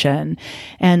condition.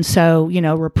 And so,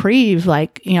 reprieve, I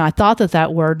thought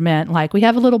that word meant like we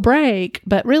have a little break,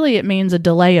 but really it means a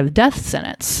delay of death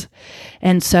sentence.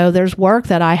 And so there's work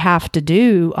that I have to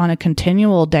do on a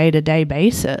continual day-to-day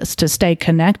basis to stay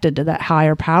connected to that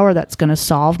higher power that's going to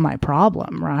solve my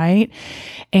problem, right?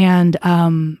 And,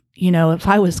 if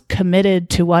I was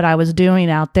committed to what I was doing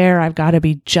out there, I've got to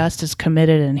be just as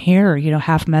committed in here.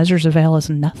 Half measures avail us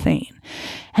nothing.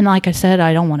 And like I said,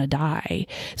 I don't want to die.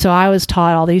 So I was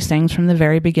taught all these things from the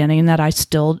very beginning that I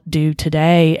still do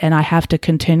today. And I have to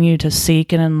continue to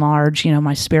seek and enlarge,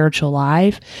 my spiritual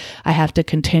life. I have to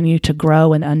continue to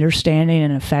grow in understanding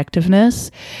and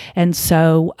effectiveness. And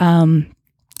so,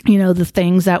 the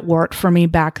things that worked for me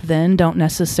back then don't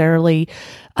necessarily,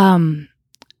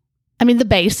 the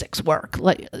basics work,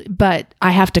 but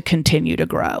I have to continue to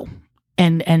grow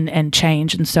and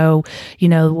change. And so,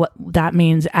 what that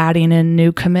means, adding in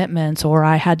new commitments, or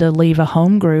I had to leave a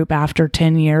home group after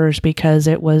 10 years because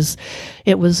it was,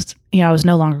 I was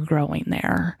no longer growing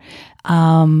there.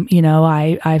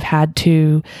 I've had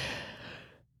to,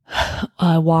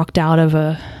 walked out of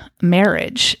a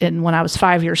marriage and when I was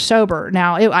 5 years sober.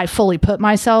 Now I fully put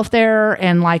myself there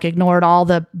and ignored all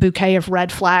the bouquet of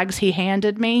red flags he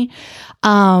handed me.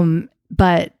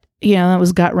 But it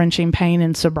was gut-wrenching pain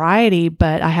in sobriety,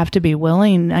 but I have to be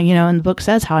willing, and the book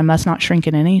says how I must not shrink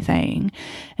in anything.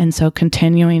 And so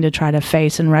continuing to try to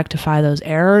face and rectify those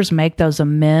errors, make those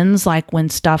amends, when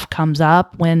stuff comes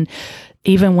up,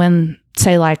 even when,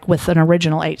 say, with an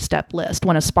original 8-step list,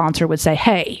 when a sponsor would say,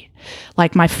 hey,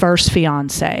 my first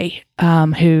fiance,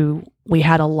 who we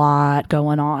had a lot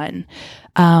going on,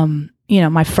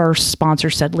 my first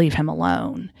sponsor said, leave him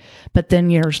alone. But then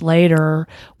years later,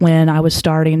 when I was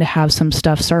starting to have some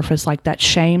stuff surface, like that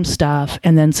shame stuff,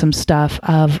 and then some stuff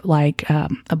of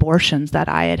abortions that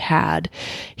I had,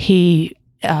 he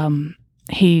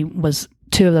was,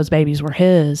 2 of those babies were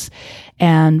his.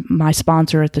 And my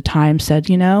sponsor at the time said,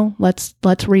 let's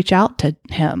reach out to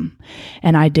him.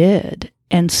 And I did.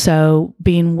 And so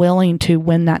being willing to,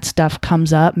 when that stuff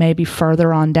comes up, maybe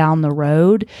further on down the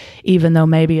road, even though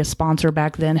maybe a sponsor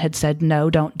back then had said, no,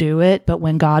 don't do it. But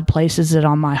when God places it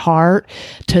on my heart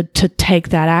to take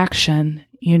that action,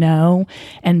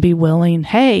 and be willing,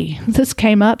 hey, this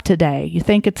came up today. You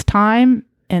think it's time?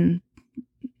 And,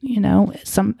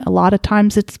 a lot of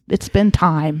times it's been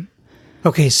time.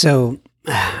 Okay. So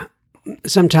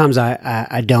sometimes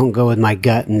I don't go with my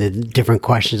gut and the different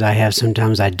questions I have.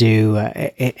 Sometimes I do.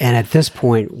 And at this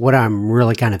point, what I'm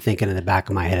really kind of thinking in the back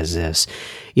of my head is this.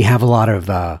 You have a lot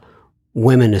of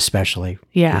women especially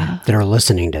that are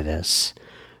listening to this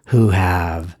who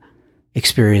have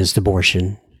experienced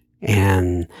abortion,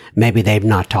 and maybe they've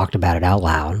not talked about it out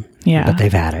loud, but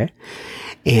they've had it.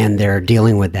 And they're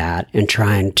dealing with that and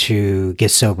trying to get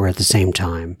sober at the same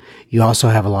time. You also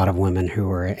have a lot of women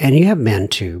who are, and you have men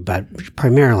too, but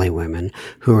primarily women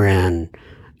who are in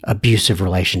abusive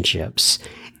relationships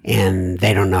and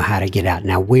they don't know how to get out.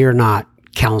 Now, we're not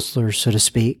counselors, so to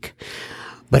speak,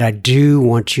 but I do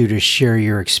want you to share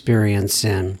your experience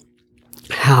in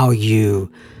how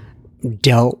you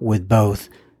dealt with both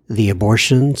the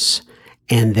abortions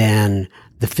and then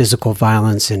the physical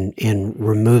violence and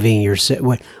removing your,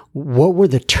 what were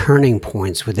the turning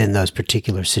points within those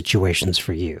particular situations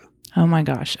for you? Oh my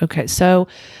gosh. Okay. So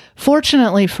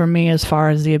fortunately for me, as far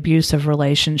as the abusive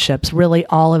relationships, really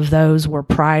all of those were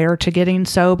prior to getting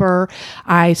sober.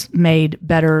 I made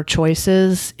better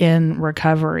choices in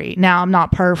recovery. Now, I'm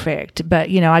not perfect, but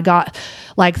I got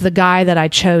the guy that I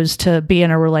chose to be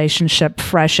in a relationship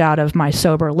fresh out of my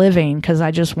sober living, because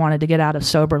I just wanted to get out of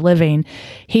sober living.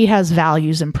 He has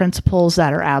values and principles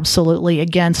that are absolutely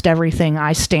against everything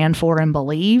I stand for and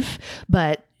believe,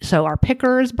 but so our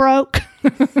picker is broke.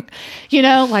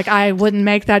 I wouldn't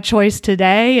make that choice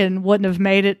today and wouldn't have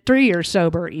made it 3 years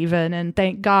sober even. And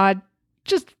thank God,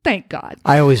 just thank God.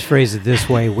 I always phrase it this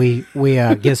way. We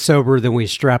get sober, then we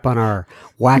strap on our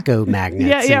wacko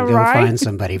magnets and go find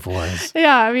somebody for us.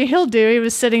 Yeah, he'll do. He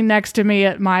was sitting next to me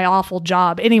at my awful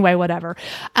job. Anyway, whatever.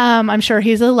 I'm sure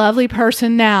he's a lovely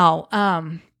person now.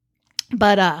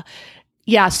 But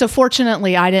Yeah, so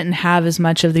fortunately, I didn't have as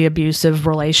much of the abusive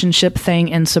relationship thing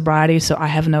in sobriety, so I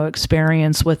have no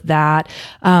experience with that,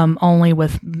 only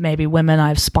with maybe women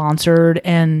I've sponsored,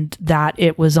 and that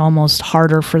it was almost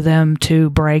harder for them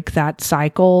to break that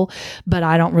cycle. But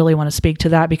I don't really want to speak to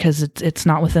that because it's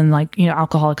not within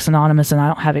Alcoholics Anonymous, and I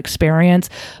don't have experience.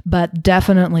 But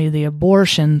definitely the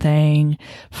abortion thing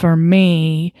for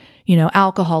me,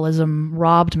 alcoholism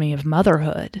robbed me of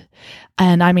motherhood.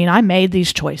 And I mean, I made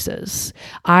these choices.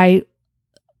 When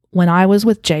I was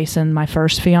with Jason, my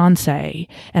first fiance,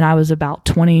 and I was about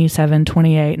 27,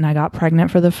 28, and I got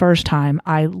pregnant for the first time,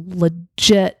 I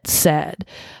legit said,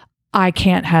 I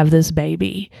can't have this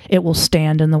baby. It will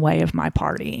stand in the way of my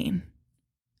partying.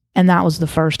 And that was the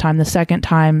first time. The second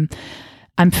time,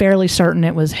 I'm fairly certain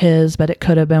it was his, but it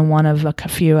could have been one of a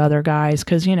few other guys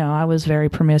because, I was very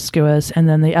promiscuous. And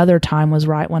then the other time was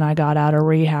right when I got out of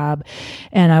rehab.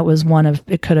 And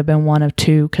it could have been one of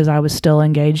two because I was still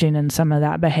engaging in some of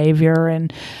that behavior.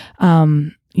 And,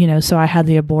 so I had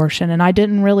the abortion and I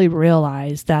didn't really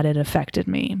realize that it affected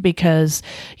me because,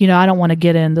 I don't want to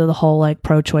get into the whole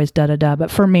pro-choice but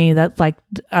for me that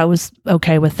I was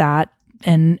okay with that.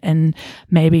 And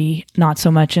maybe not so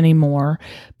much anymore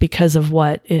because of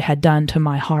what it had done to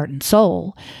my heart and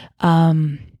soul.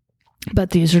 But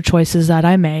these are choices that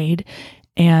I made.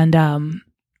 And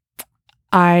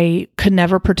I could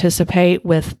never participate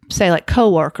with, say,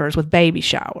 coworkers with baby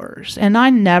showers. And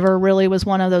I never really was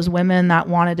one of those women that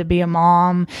wanted to be a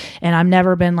mom. And I've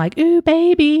never been ooh,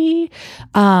 baby.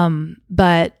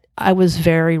 But I was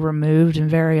very removed and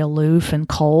very aloof and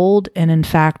cold. And in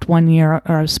fact, one year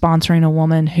I was sponsoring a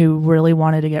woman who really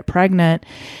wanted to get pregnant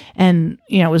and,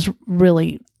 was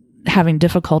really having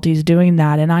difficulties doing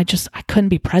that. And I couldn't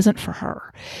be present for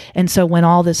her. And so when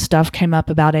all this stuff came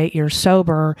up about 8 years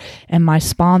sober and my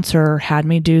sponsor had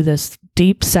me do this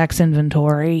deep sex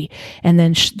inventory and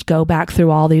then go back through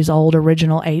all these old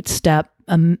original 8-step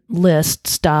list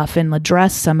stuff and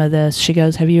address some of this. She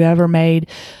goes, have you ever made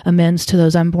amends to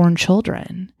those unborn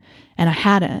children? And I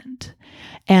hadn't.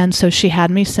 And so she had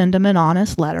me send them an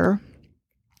honest letter.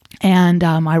 And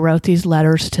I wrote these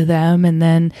letters to them. And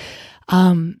then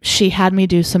she had me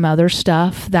do some other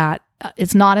stuff that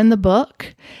is not in the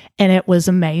book. And it was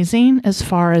amazing as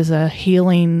far as a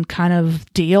healing kind of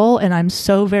deal. And I'm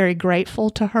so very grateful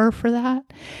to her for that.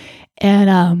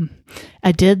 And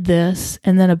I did this.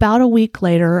 And then about a week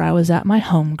later, I was at my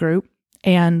home group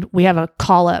and we have a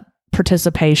call-up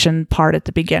participation part at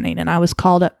the beginning. And I was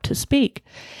called up to speak.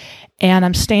 And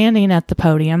I'm standing at the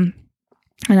podium.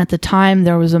 And at the time,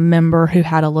 there was a member who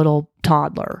had a little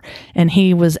toddler. And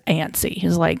he was antsy. He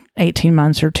was 18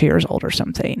 months or 2 years old or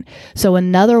something. So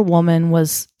another woman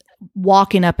was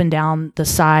walking up and down the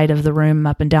side of the room,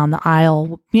 up and down the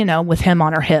aisle, with him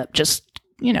on her hip, just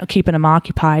keeping him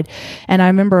occupied. And I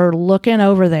remember looking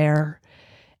over there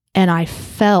and I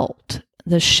felt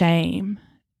the shame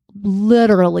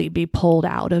literally be pulled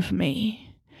out of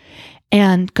me.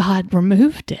 And God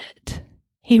removed it.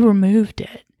 He removed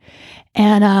it.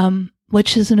 And,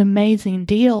 which is an amazing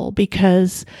deal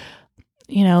because,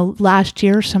 last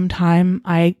year sometime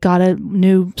I got a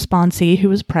new sponsee who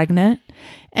was pregnant.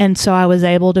 And so I was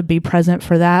able to be present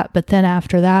for that. But then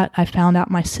after that, I found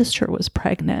out my sister was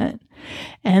pregnant.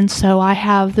 And so I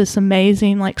have this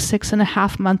amazing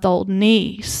 6.5-month-old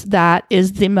niece that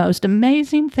is the most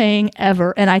amazing thing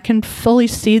ever. And I can fully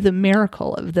see the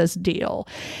miracle of this deal.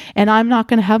 And I'm not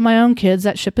going to have my own kids.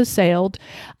 That ship has sailed.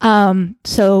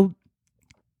 So,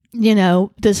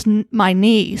 my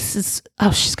niece is,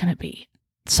 she's going to be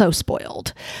so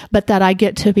spoiled, but that I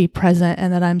get to be present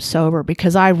and that I'm sober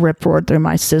because I rip roared through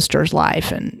my sister's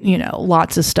life and,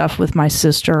 lots of stuff with my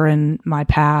sister and my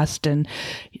past and,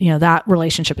 that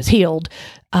relationship is healed.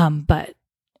 But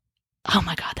oh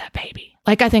my God, that baby.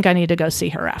 I think I need to go see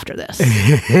her after this.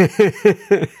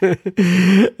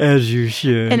 As you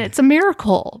should. And it's a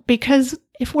miracle because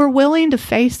if we're willing to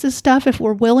face this stuff, if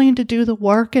we're willing to do the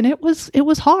work, and it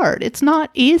was hard. It's not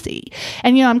easy.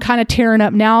 And, I'm kind of tearing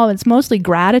up now. It's mostly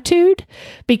gratitude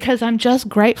because I'm just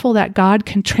grateful that God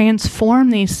can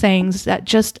transform these things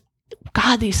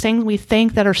these things we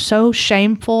think that are so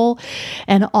shameful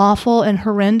and awful and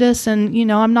horrendous. And,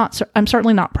 I'm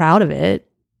certainly not proud of it.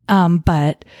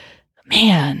 But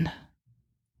man,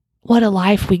 what a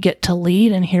life we get to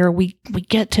lead in here. We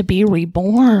get to be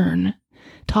reborn.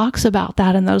 Talks about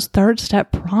that in those 3rd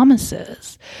step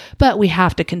promises, but we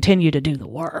have to continue to do the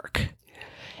work.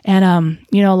 And,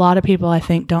 a lot of people I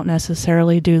think don't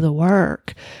necessarily do the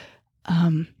work.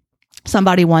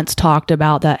 Somebody once talked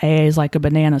about that AA is like a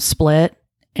banana split.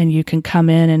 and you can come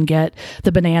in and get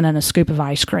the banana and a scoop of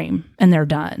ice cream, and they're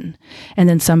done. And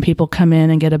then some people come in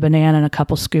and get a banana and a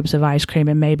couple scoops of ice cream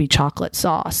and maybe chocolate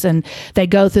sauce. And they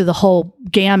go through the whole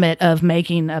gamut of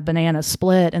making a banana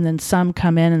split. And then some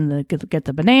come in and they get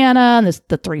the banana and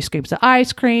the 3 scoops of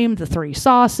ice cream, the 3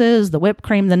 sauces, the whipped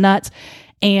cream, the nuts,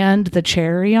 and the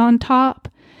cherry on top.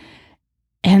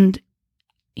 And,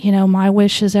 my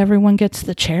wish is everyone gets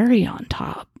the cherry on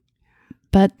top.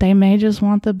 But they may just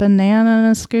want the banana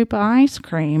and a scoop of ice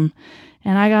cream.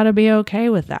 And I got to be okay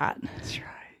with that. That's right.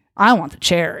 I want the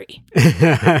cherry.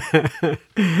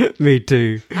 Me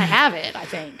too. I have it, I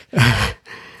think.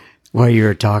 While you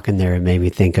were talking there, it made me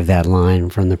think of that line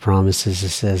from the promises. It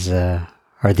says,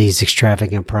 are these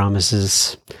extravagant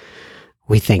promises?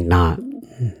 We think not.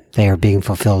 They are being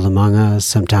fulfilled among us,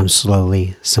 sometimes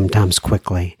slowly, sometimes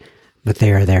quickly, but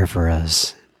they are there for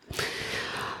us.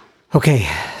 Okay,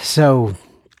 so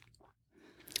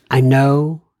I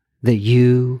know that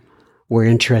you were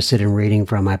interested in reading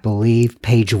from, I believe,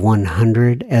 page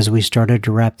 100 as we started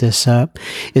to wrap this up.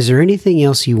 Is there anything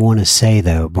else you want to say,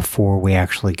 though, before we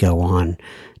actually go on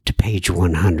to page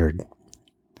 100?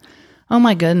 Oh,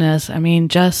 my goodness. I mean,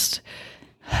 just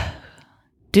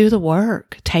do the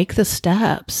work. Take the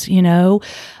steps,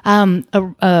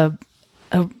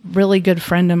 A really good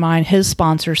friend of mine, his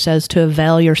sponsor says to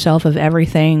avail yourself of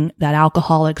everything that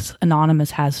Alcoholics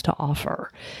Anonymous has to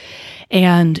offer.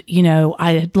 And,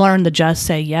 I had learned the just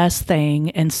say yes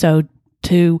thing. And so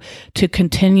to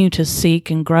continue to seek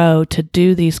and grow, to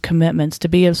do these commitments, to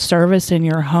be of service in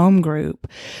your home group,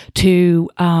 to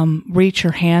reach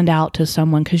your hand out to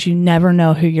someone, because you never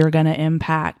know who you're going to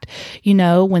impact.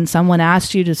 When someone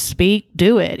asks you to speak,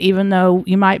 do it. Even though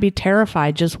you might be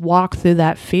terrified, just walk through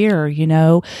that fear.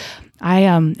 I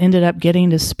ended up getting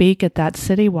to speak at that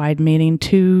citywide meeting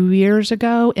 2 years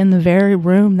ago in the very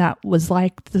room that was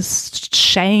like the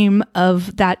shame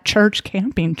of that church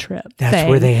camping trip. That's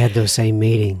where they had those same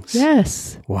meetings.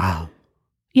 Yes. Wow.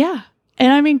 Yeah.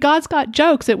 And I mean, God's got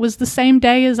jokes. It was the same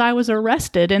day as I was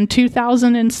arrested in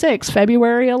 2006,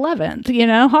 February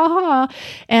 11th, ha ha.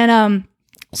 And,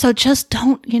 so just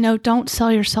don't sell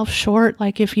yourself short.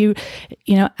 Like if you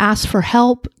ask for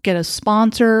help, get a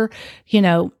sponsor,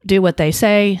 do what they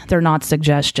say. They're not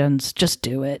suggestions. Just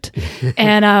do it.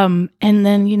 And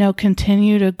then,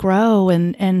 continue to grow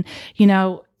and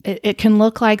it can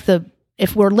look like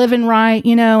if we're living right,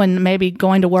 and maybe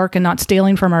going to work and not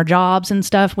stealing from our jobs and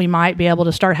stuff, we might be able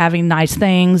to start having nice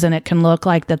things. And it can look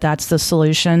like that's the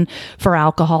solution for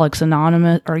Alcoholics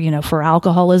Anonymous or, for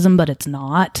alcoholism, but it's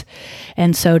not.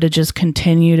 And so to just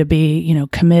continue to be,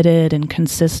 committed and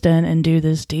consistent and do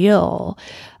this deal.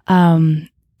 And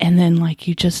then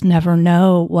you just never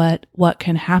know what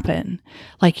can happen.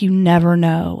 You never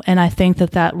know. And I think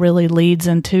that really leads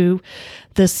into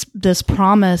this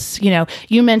promise.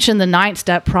 You mentioned the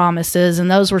 9-step promises, and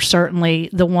those were certainly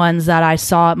the ones that I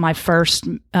saw at my first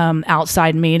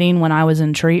outside meeting when I was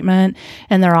in treatment.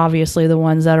 And they're obviously the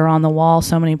ones that are on the wall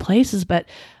so many places, but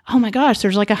oh my gosh,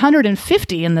 there's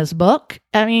 150 in this book.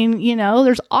 I mean,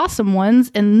 there's awesome ones.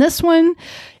 And this one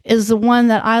is the one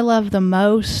that I love the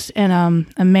most. And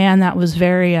a man that was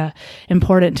very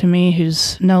important to me,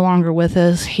 who's no longer with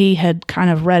us, he had kind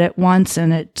of read it once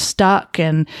and it stuck.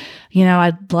 And,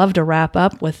 I'd love to wrap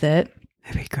up with it.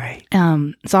 That'd be great.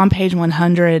 It's on page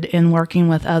 100 in Working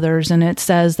with Others. And it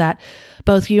says that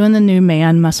both you and the new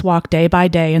man must walk day by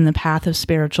day in the path of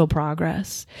spiritual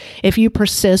progress. If you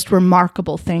persist,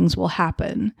 remarkable things will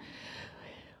happen.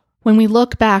 When we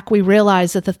look back, we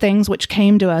realize that the things which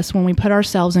came to us when we put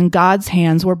ourselves in God's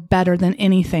hands were better than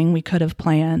anything we could have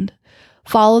planned.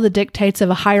 Follow the dictates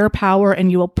of a higher power,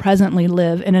 and you will presently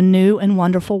live in a new and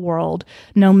wonderful world,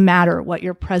 no matter what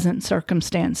your present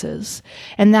circumstances.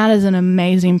 And that is an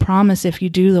amazing promise if you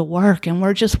do the work. And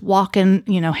we're just walking,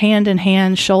 hand in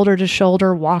hand, shoulder to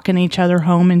shoulder, walking each other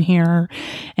home in here.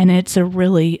 And it's a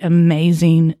really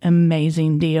amazing,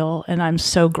 amazing deal. And I'm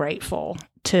so grateful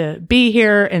to be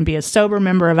here and be a sober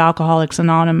member of Alcoholics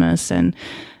Anonymous. And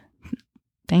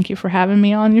thank you for having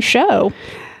me on your show.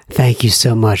 Thank you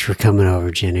so much for coming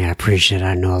over, Jenny. I appreciate it.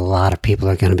 I know a lot of people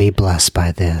are going to be blessed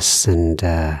by this. And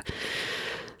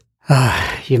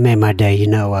you've made my day.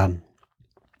 When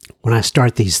I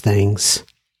start these things,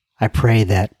 I pray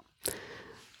that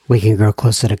we can grow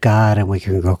closer to God and we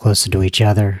can grow closer to each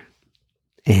other.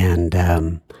 And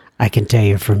I can tell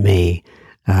you for me,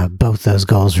 both those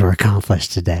goals were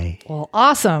accomplished today. Well,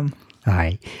 awesome. All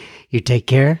right. You take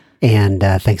care. And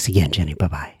thanks again, Jenny.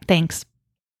 Bye-bye. Thanks.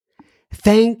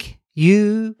 Thank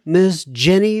you, Miss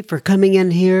Jenny, for coming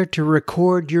in here to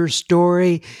record your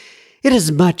story. It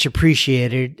is much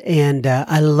appreciated, and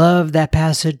I love that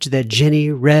passage that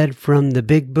Jenny read from the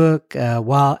Big Book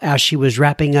as she was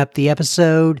wrapping up the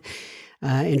episode.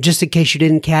 And just in case you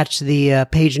didn't catch the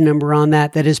page number on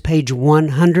that, that is page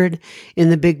 100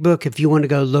 in the Big Book if you want to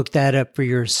go look that up for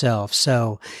yourself.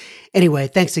 So anyway,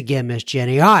 thanks again, Miss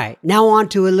Jenny. All right, now on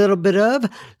to a little bit of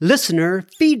listener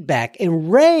feedback.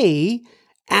 And Ray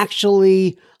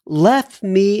actually left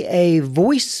me a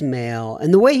voicemail.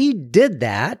 And the way he did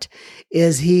that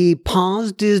is he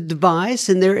paused his device,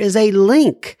 and there is a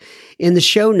link in the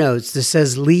show notes that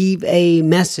says leave a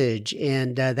message.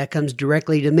 And that comes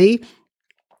directly to me.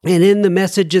 And in the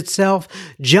message itself,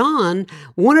 John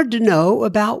wanted to know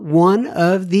about one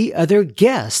of the other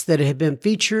guests that had been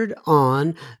featured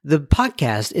on the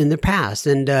podcast in the past.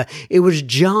 And it was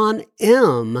John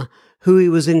M., who he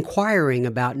was inquiring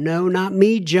about. No, not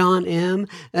me, John M.,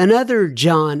 another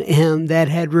John M. that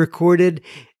had recorded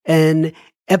an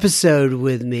episode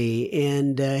with me.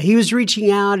 And he was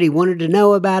reaching out. He wanted to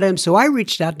know about him. So I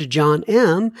reached out to John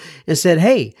M. and said,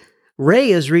 hey, Ray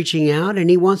is reaching out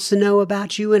and he wants to know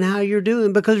about you and how you're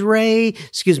doing because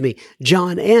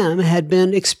John M. had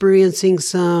been experiencing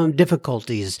some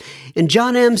difficulties. And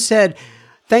John M. said,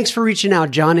 thanks for reaching out,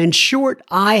 John. In short,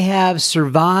 I have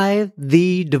survived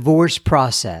the divorce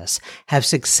process, have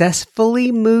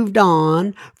successfully moved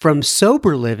on from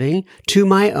sober living to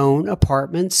my own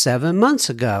apartment 7 months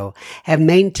ago, have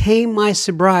maintained my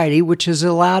sobriety, which has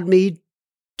allowed me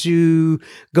to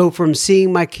go from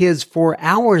seeing my kids 4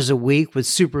 hours a week with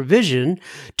supervision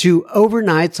to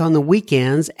overnights on the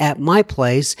weekends at my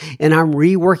place. And I'm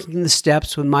reworking the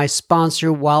steps with my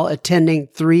sponsor while attending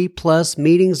 3+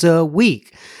 meetings a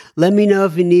week. Let me know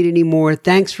if you need any more.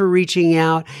 Thanks for reaching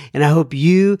out. And I hope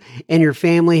you and your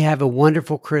family have a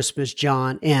wonderful Christmas,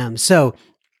 John M. So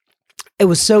it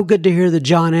was so good to hear that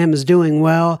John M. is doing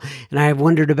well, and I have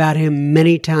wondered about him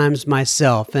many times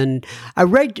myself. And I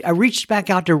reached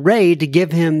back out to Ray to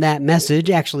give him that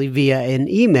message, actually via an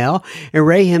email, and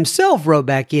Ray himself wrote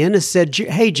back in and said,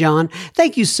 hey, John,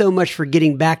 thank you so much for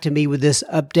getting back to me with this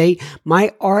update.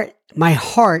 My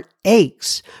heart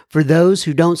aches for those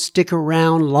who don't stick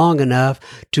around long enough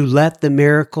to let the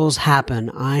miracles happen.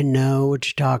 I know what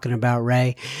you're talking about,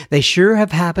 Ray. They sure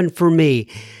have happened for me.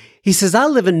 He says, I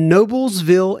live in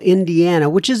Noblesville, Indiana,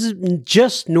 which is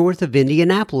just north of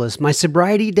Indianapolis. My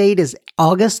sobriety date is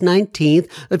August 19th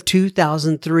of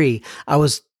 2003. I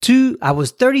was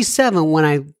 37 when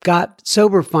I got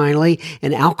sober finally,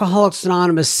 and Alcoholics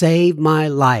Anonymous saved my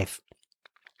life.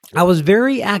 I was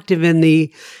very active in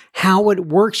the How It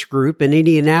Works group in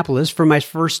Indianapolis for my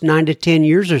first 9 to 10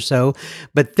 years or so,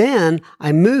 but then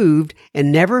I moved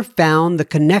and never found the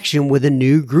connection with a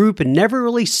new group and never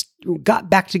really got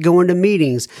back to going to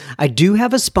meetings. I do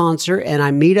have a sponsor and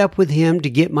I meet up with him to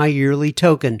get my yearly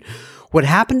token. What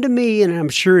happened to me, and I'm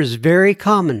sure is very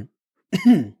common,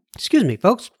 excuse me,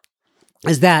 folks,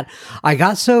 is that I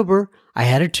got sober. I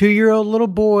had a 2-year-old little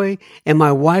boy, and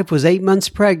my wife was 8 months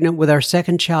pregnant with our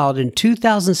second child. In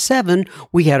 2007,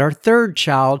 we had our third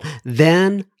child.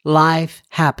 Then life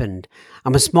happened.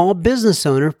 I'm a small business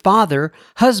owner, father,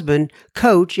 husband,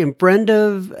 coach, and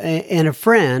a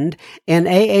friend, and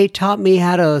AA taught me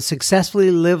how to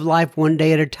successfully live life one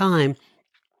day at a time,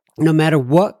 no matter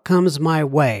what comes my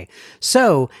way.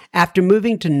 So, after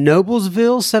moving to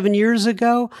Noblesville 7 years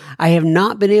ago, I have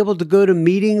not been able to go to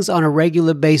meetings on a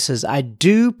regular basis. I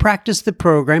do practice the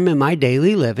program in my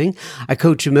daily living. I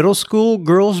coach middle school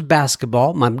girls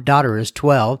basketball. My daughter is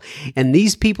 12, and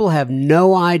these people have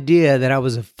no idea that I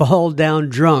was a fall-down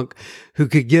drunk who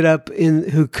couldn't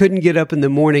get up in the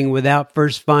morning without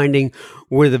first finding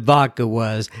where the vodka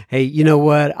was. Hey, you know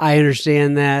what? I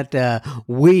understand that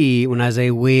when I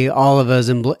say we, all of us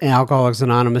in Alcoholics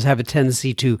Anonymous have a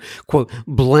tendency to, quote,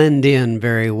 blend in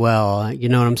very well. You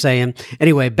know what I'm saying?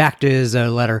 Anyway, back to his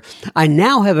letter. I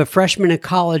now have a freshman in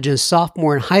college and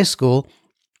sophomore in high school,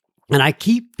 and I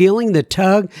keep feeling the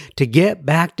tug to get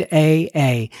back to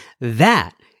AA.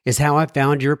 That is how I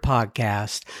found your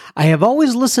podcast. I have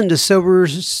always listened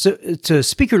to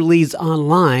speaker leads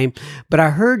online, but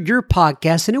I heard your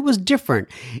podcast and it was different.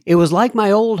 It was like my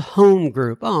old home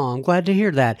group. Oh, I'm glad to hear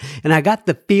that. And I got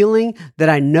the feeling that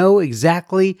I know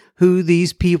exactly who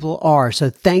these people are.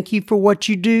 So thank you for what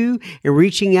you do and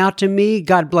reaching out to me.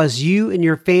 God bless you and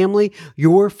your family.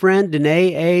 Your friend in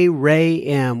AA, Ray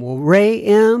M. Well, Ray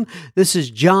M., this is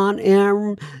John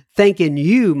M. thanking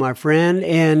you, my friend.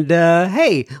 And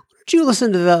hey, why don't you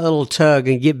listen to that little tug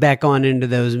and get back on into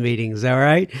those meetings, all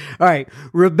right? All right.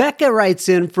 Rebecca writes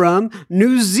in from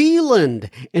New Zealand,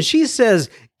 and she says,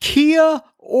 Kia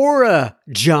ora,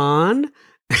 John.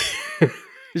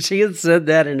 She had said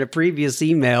that in a previous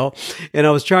email, and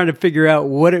I was trying to figure out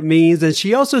what it means. And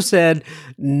she also said,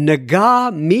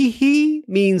 Ngamihi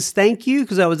means thank you,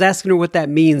 because I was asking her what that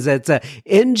means. That's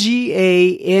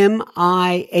Ngamihi.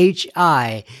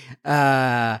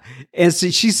 And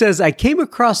so she says, I came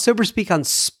across SoberSpeak on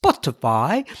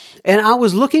Spotify, and I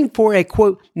was looking for a,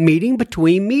 quote, meeting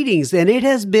between meetings, and it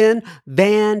has been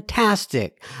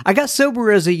fantastic. I got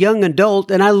sober as a young adult,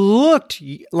 and I looked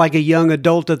like a young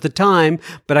adult at the time,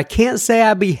 but I can't say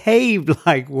I behaved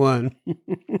like one.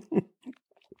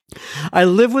 I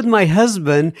live with my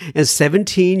husband and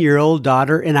 17-year-old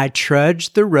daughter, and I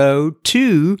trudge the road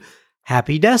to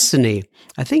happy destiny.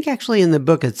 I think actually in the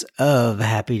book it's of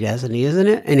happy destiny, isn't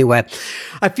it? Anyway,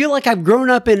 I feel like I've grown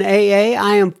up in AA.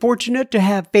 I am fortunate to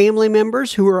have family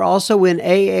members who are also in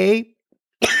AA.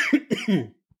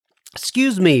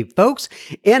 Excuse me, folks,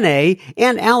 NA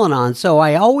and Al-Anon. So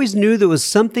I always knew there was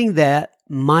something that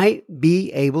might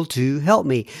be able to help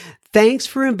me. Thanks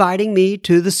for inviting me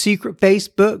to the secret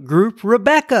Facebook group,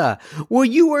 Rebecca. Well,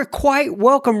 you are quite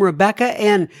welcome, Rebecca,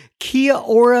 and kia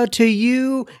ora to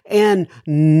you and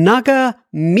Ngamihi.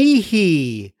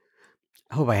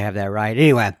 I hope I have that right.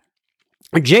 Anyway,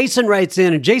 Jason writes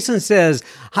in, and Jason says,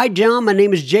 Hi, John. My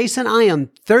name is Jason. I am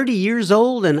 30 years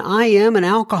old, and I am an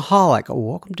alcoholic. Oh,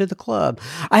 welcome to the club.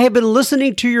 I have been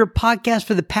listening to your podcast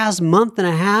for the past month and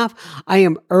a half. I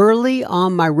am early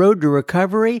on my road to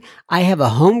recovery. I have a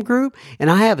home group, and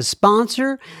I have a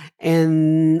sponsor,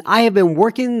 and I have been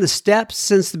working the steps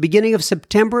since the beginning of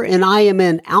September, and I am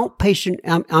I'm in an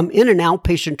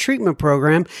outpatient treatment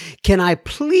program. Can I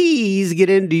please get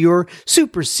into your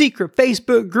super secret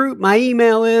Facebook group? My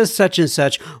email is such and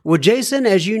such. Well, Jason,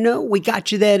 as you know, we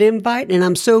got you that invite, and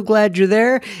I'm so glad you're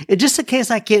there. And just in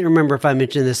case I can't remember if I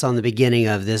mentioned this on the beginning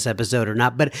of this episode or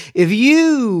not, but if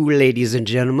you, ladies and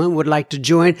gentlemen, would like to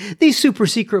join the super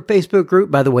secret Facebook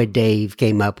group, by the way, Dave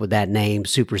came up with that name,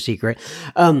 super secret.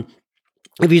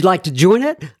 If you'd like to join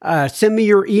it, send me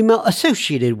your email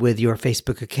associated with your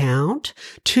Facebook account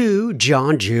to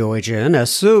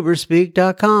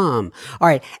johngeorgian@soberspeak.com. All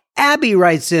right. Abby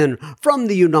writes in from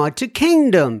the United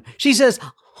Kingdom. She says,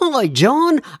 Hi,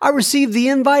 John. I received the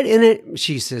invite, and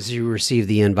she says you received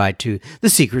the invite to the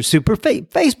Secret Super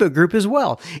Facebook group as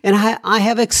well. And I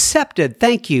have accepted.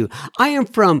 Thank you. I am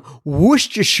from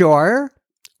Worcestershire.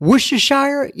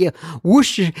 Yeah,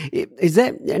 Worcestershire. Is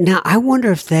that now? I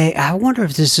wonder if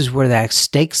this is where that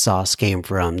steak sauce came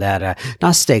from. That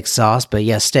not steak sauce, but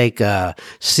yeah, steak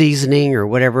seasoning or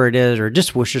whatever it is, or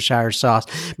just Worcestershire sauce.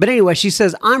 But anyway, she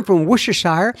says I'm from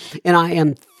Worcestershire, and I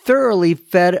am thoroughly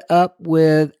fed up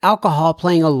with alcohol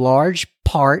playing a large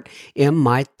part in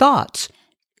my thoughts.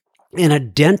 And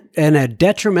a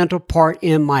detrimental part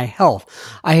in my health.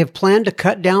 I have planned to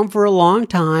cut down for a long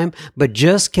time, but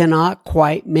just cannot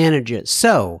quite manage it.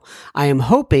 So I am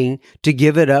hoping to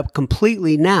give it up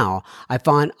completely now. I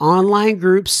find online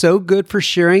groups so good for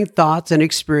sharing thoughts and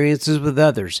experiences with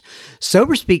others.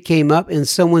 SoberSpeak came up in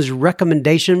someone's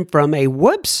recommendation from a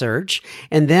web search,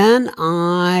 and then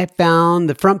I found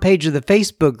the front page of the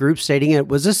Facebook group stating it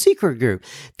was a secret group.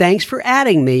 Thanks for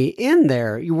adding me in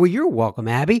there. Well, you're welcome,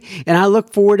 Abby. And I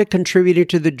look forward to contributing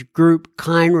to the group.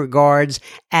 Kind regards,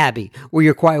 Abby. Well,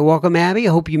 you're quite welcome, Abby.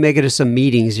 I hope you make it to some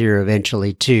meetings here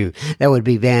eventually, too. That would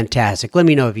be fantastic. Let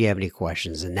me know if you have any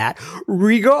questions in that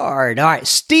regard. All right.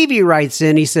 Stevie writes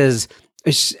in. He says,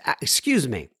 excuse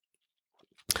me.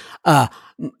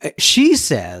 She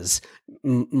says,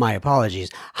 my apologies.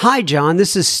 Hi, John.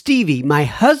 This is Stevie. My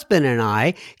husband and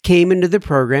I came into the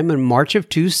program in March of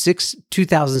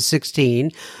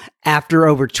 2016 after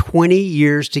over 20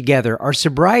 years together. Our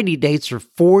sobriety dates are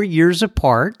 4 years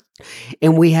apart,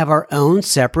 and we have our own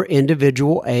separate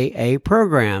individual AA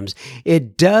programs.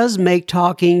 It does make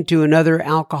talking to another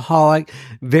alcoholic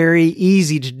very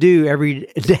easy to do every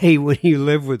day when you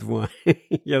live with one.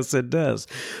 Yes, it does.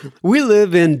 We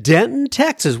live in Denton,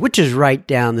 Texas, which is right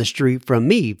down the street from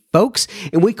me, folks,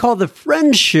 and we call the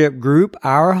Friendship Group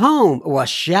our home. Well,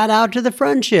 shout out to the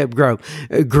Friendship Group.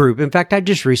 In fact, I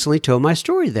just recently told my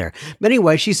story there. But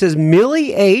anyway, she says,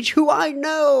 Millie H., who I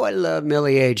know, I love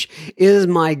Millie H., is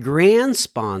my grand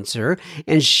sponsor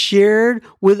and shared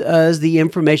with us the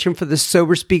information for the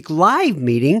SoberSpeak live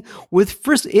meeting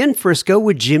in Frisco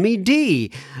with Jimmy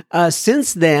D.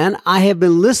 Since then, I have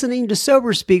been listening to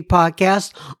SoberSpeak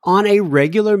podcasts on a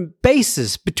regular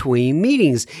basis between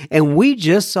meetings, and we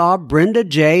just saw Brenda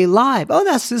J. live. Oh,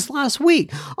 that's this last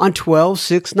week on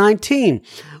 12/6/19.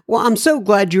 Well, I'm so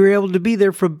glad you were able to be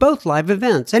there for both live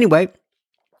events. Anyway,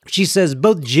 She says,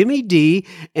 both Jimmy D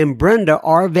and Brenda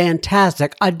are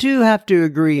fantastic. I do have to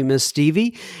agree, Miss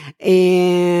Stevie.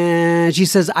 And she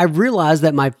says, I realize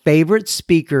that my favorite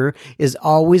speaker is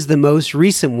always the most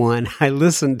recent one I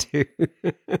listen to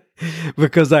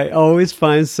because I always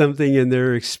find something in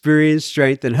their experience,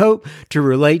 strength, and hope to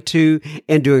relate to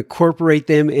and to incorporate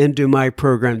them into my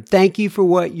program. Thank you for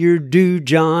what you do,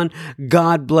 John.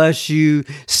 God bless you,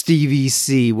 Stevie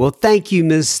C. Well, thank you,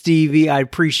 Miss Stevie. I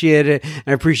appreciate it.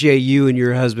 I appreciate you and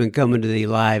your husband coming to the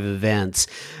live events.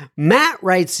 Matt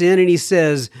writes in and he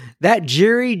says, that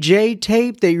Jerry J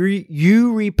tape that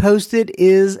you reposted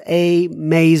is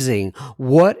amazing.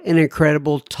 What an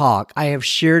incredible talk. I have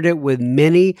shared it with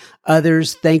many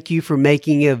others. Thank you for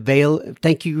making it available.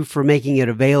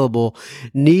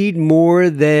 Need more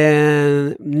like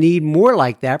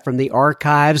that from the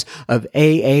archives of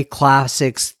AA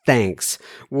Classics. Thanks.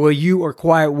 Well, you are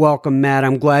quite welcome, Matt.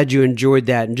 I'm glad you enjoyed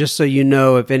that. And just so you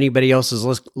know, if anybody else is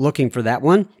looking for that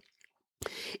one,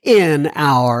 in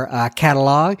our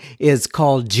catalog is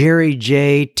called Jerry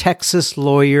J. Texas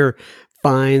Lawyer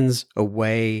Finds a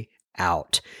Way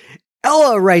Out.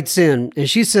 Ella writes in and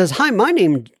she says,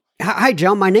 Hi,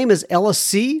 John. My name is Ella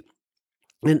C.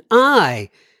 and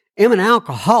I am an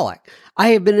alcoholic. I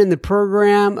have been in the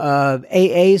program of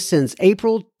AA since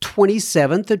April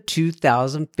 27th of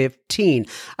 2015.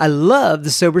 I love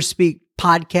the Sober Speak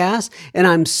podcast, and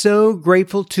I'm so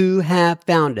grateful to have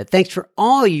found it. Thanks for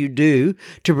all you do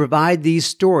to provide these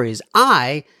stories.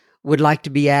 I would like to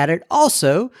be added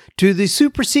also to the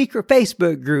super secret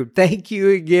Facebook group. Thank you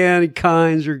again.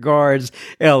 Kind regards,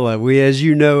 Ella. As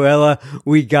you know, Ella,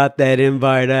 we got that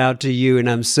invite out to you, and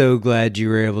I'm so glad you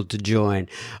were able to join.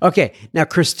 Okay, now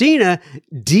Christina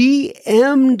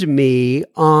DM'd me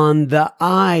on the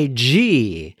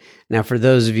IG. Now, for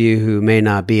those of you who may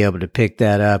not be able to pick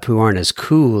that up, who aren't as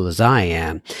cool as I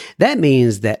am, that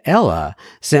means that Ella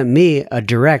sent me a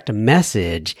direct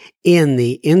message in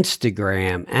the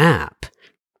Instagram app.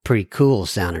 Pretty cool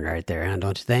sounding right there, huh,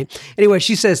 don't you think? Anyway,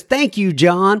 she says, thank you,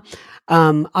 John.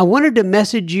 I wanted to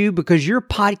message you because your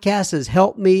podcast has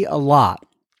helped me a lot.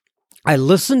 I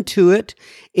listened to it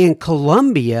in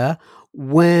Colombia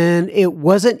when it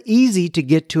wasn't easy to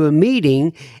get to a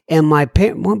meeting, and my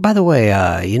parents, well, by the way,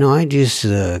 I just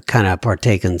kind of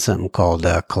partake in something called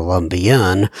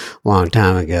Colombian a long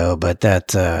time ago, but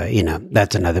that's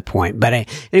another point. But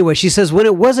anyway, she says, when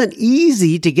it wasn't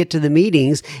easy to get to the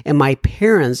meetings, and my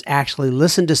parents actually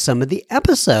listened to some of the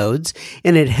episodes,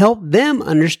 and it helped them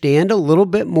understand a little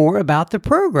bit more about the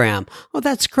program. Oh,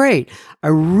 that's great. I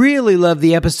really love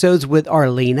the episodes with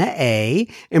Arlena A.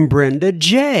 and Brenda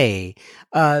J.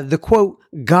 The quote,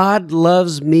 God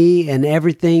loves me and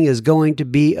everything is going to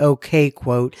be okay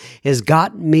quote has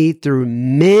gotten me through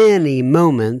many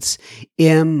moments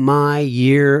in my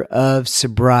year of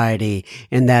sobriety.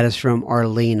 And that is from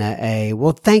Arlena A.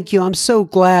 Well, thank you. I'm so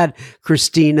glad,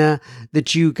 Christina,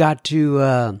 that you got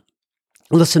to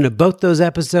listen to both those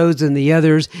episodes and the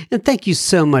others. And thank you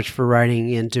so much for writing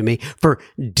into me, for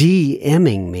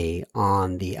DMing me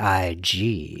on the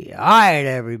IG. All right,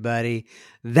 everybody.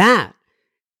 That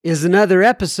is another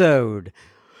episode.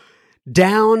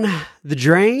 Down the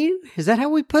drain? Is that how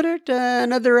we put it?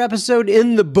 Another episode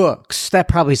in the books. That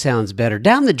probably sounds better.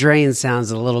 Down the drain sounds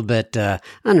a little bit, I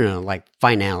don't know, like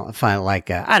final,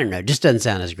 I don't know, just doesn't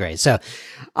sound as great. So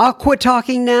I'll quit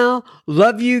talking now.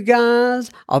 Love you guys.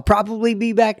 I'll probably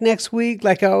be back next week.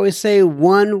 Like I always say,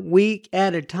 1 week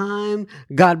at a time.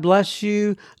 God bless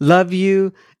you. Love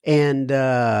you. And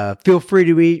feel free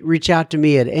to reach out to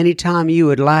me at any time you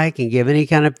would like and give any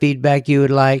kind of feedback you would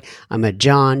like. I'm at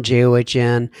John, John,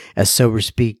 at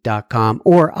soberspeak.com.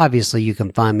 Or obviously you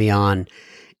can find me on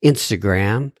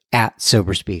Instagram at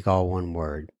soberspeak, all one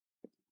word.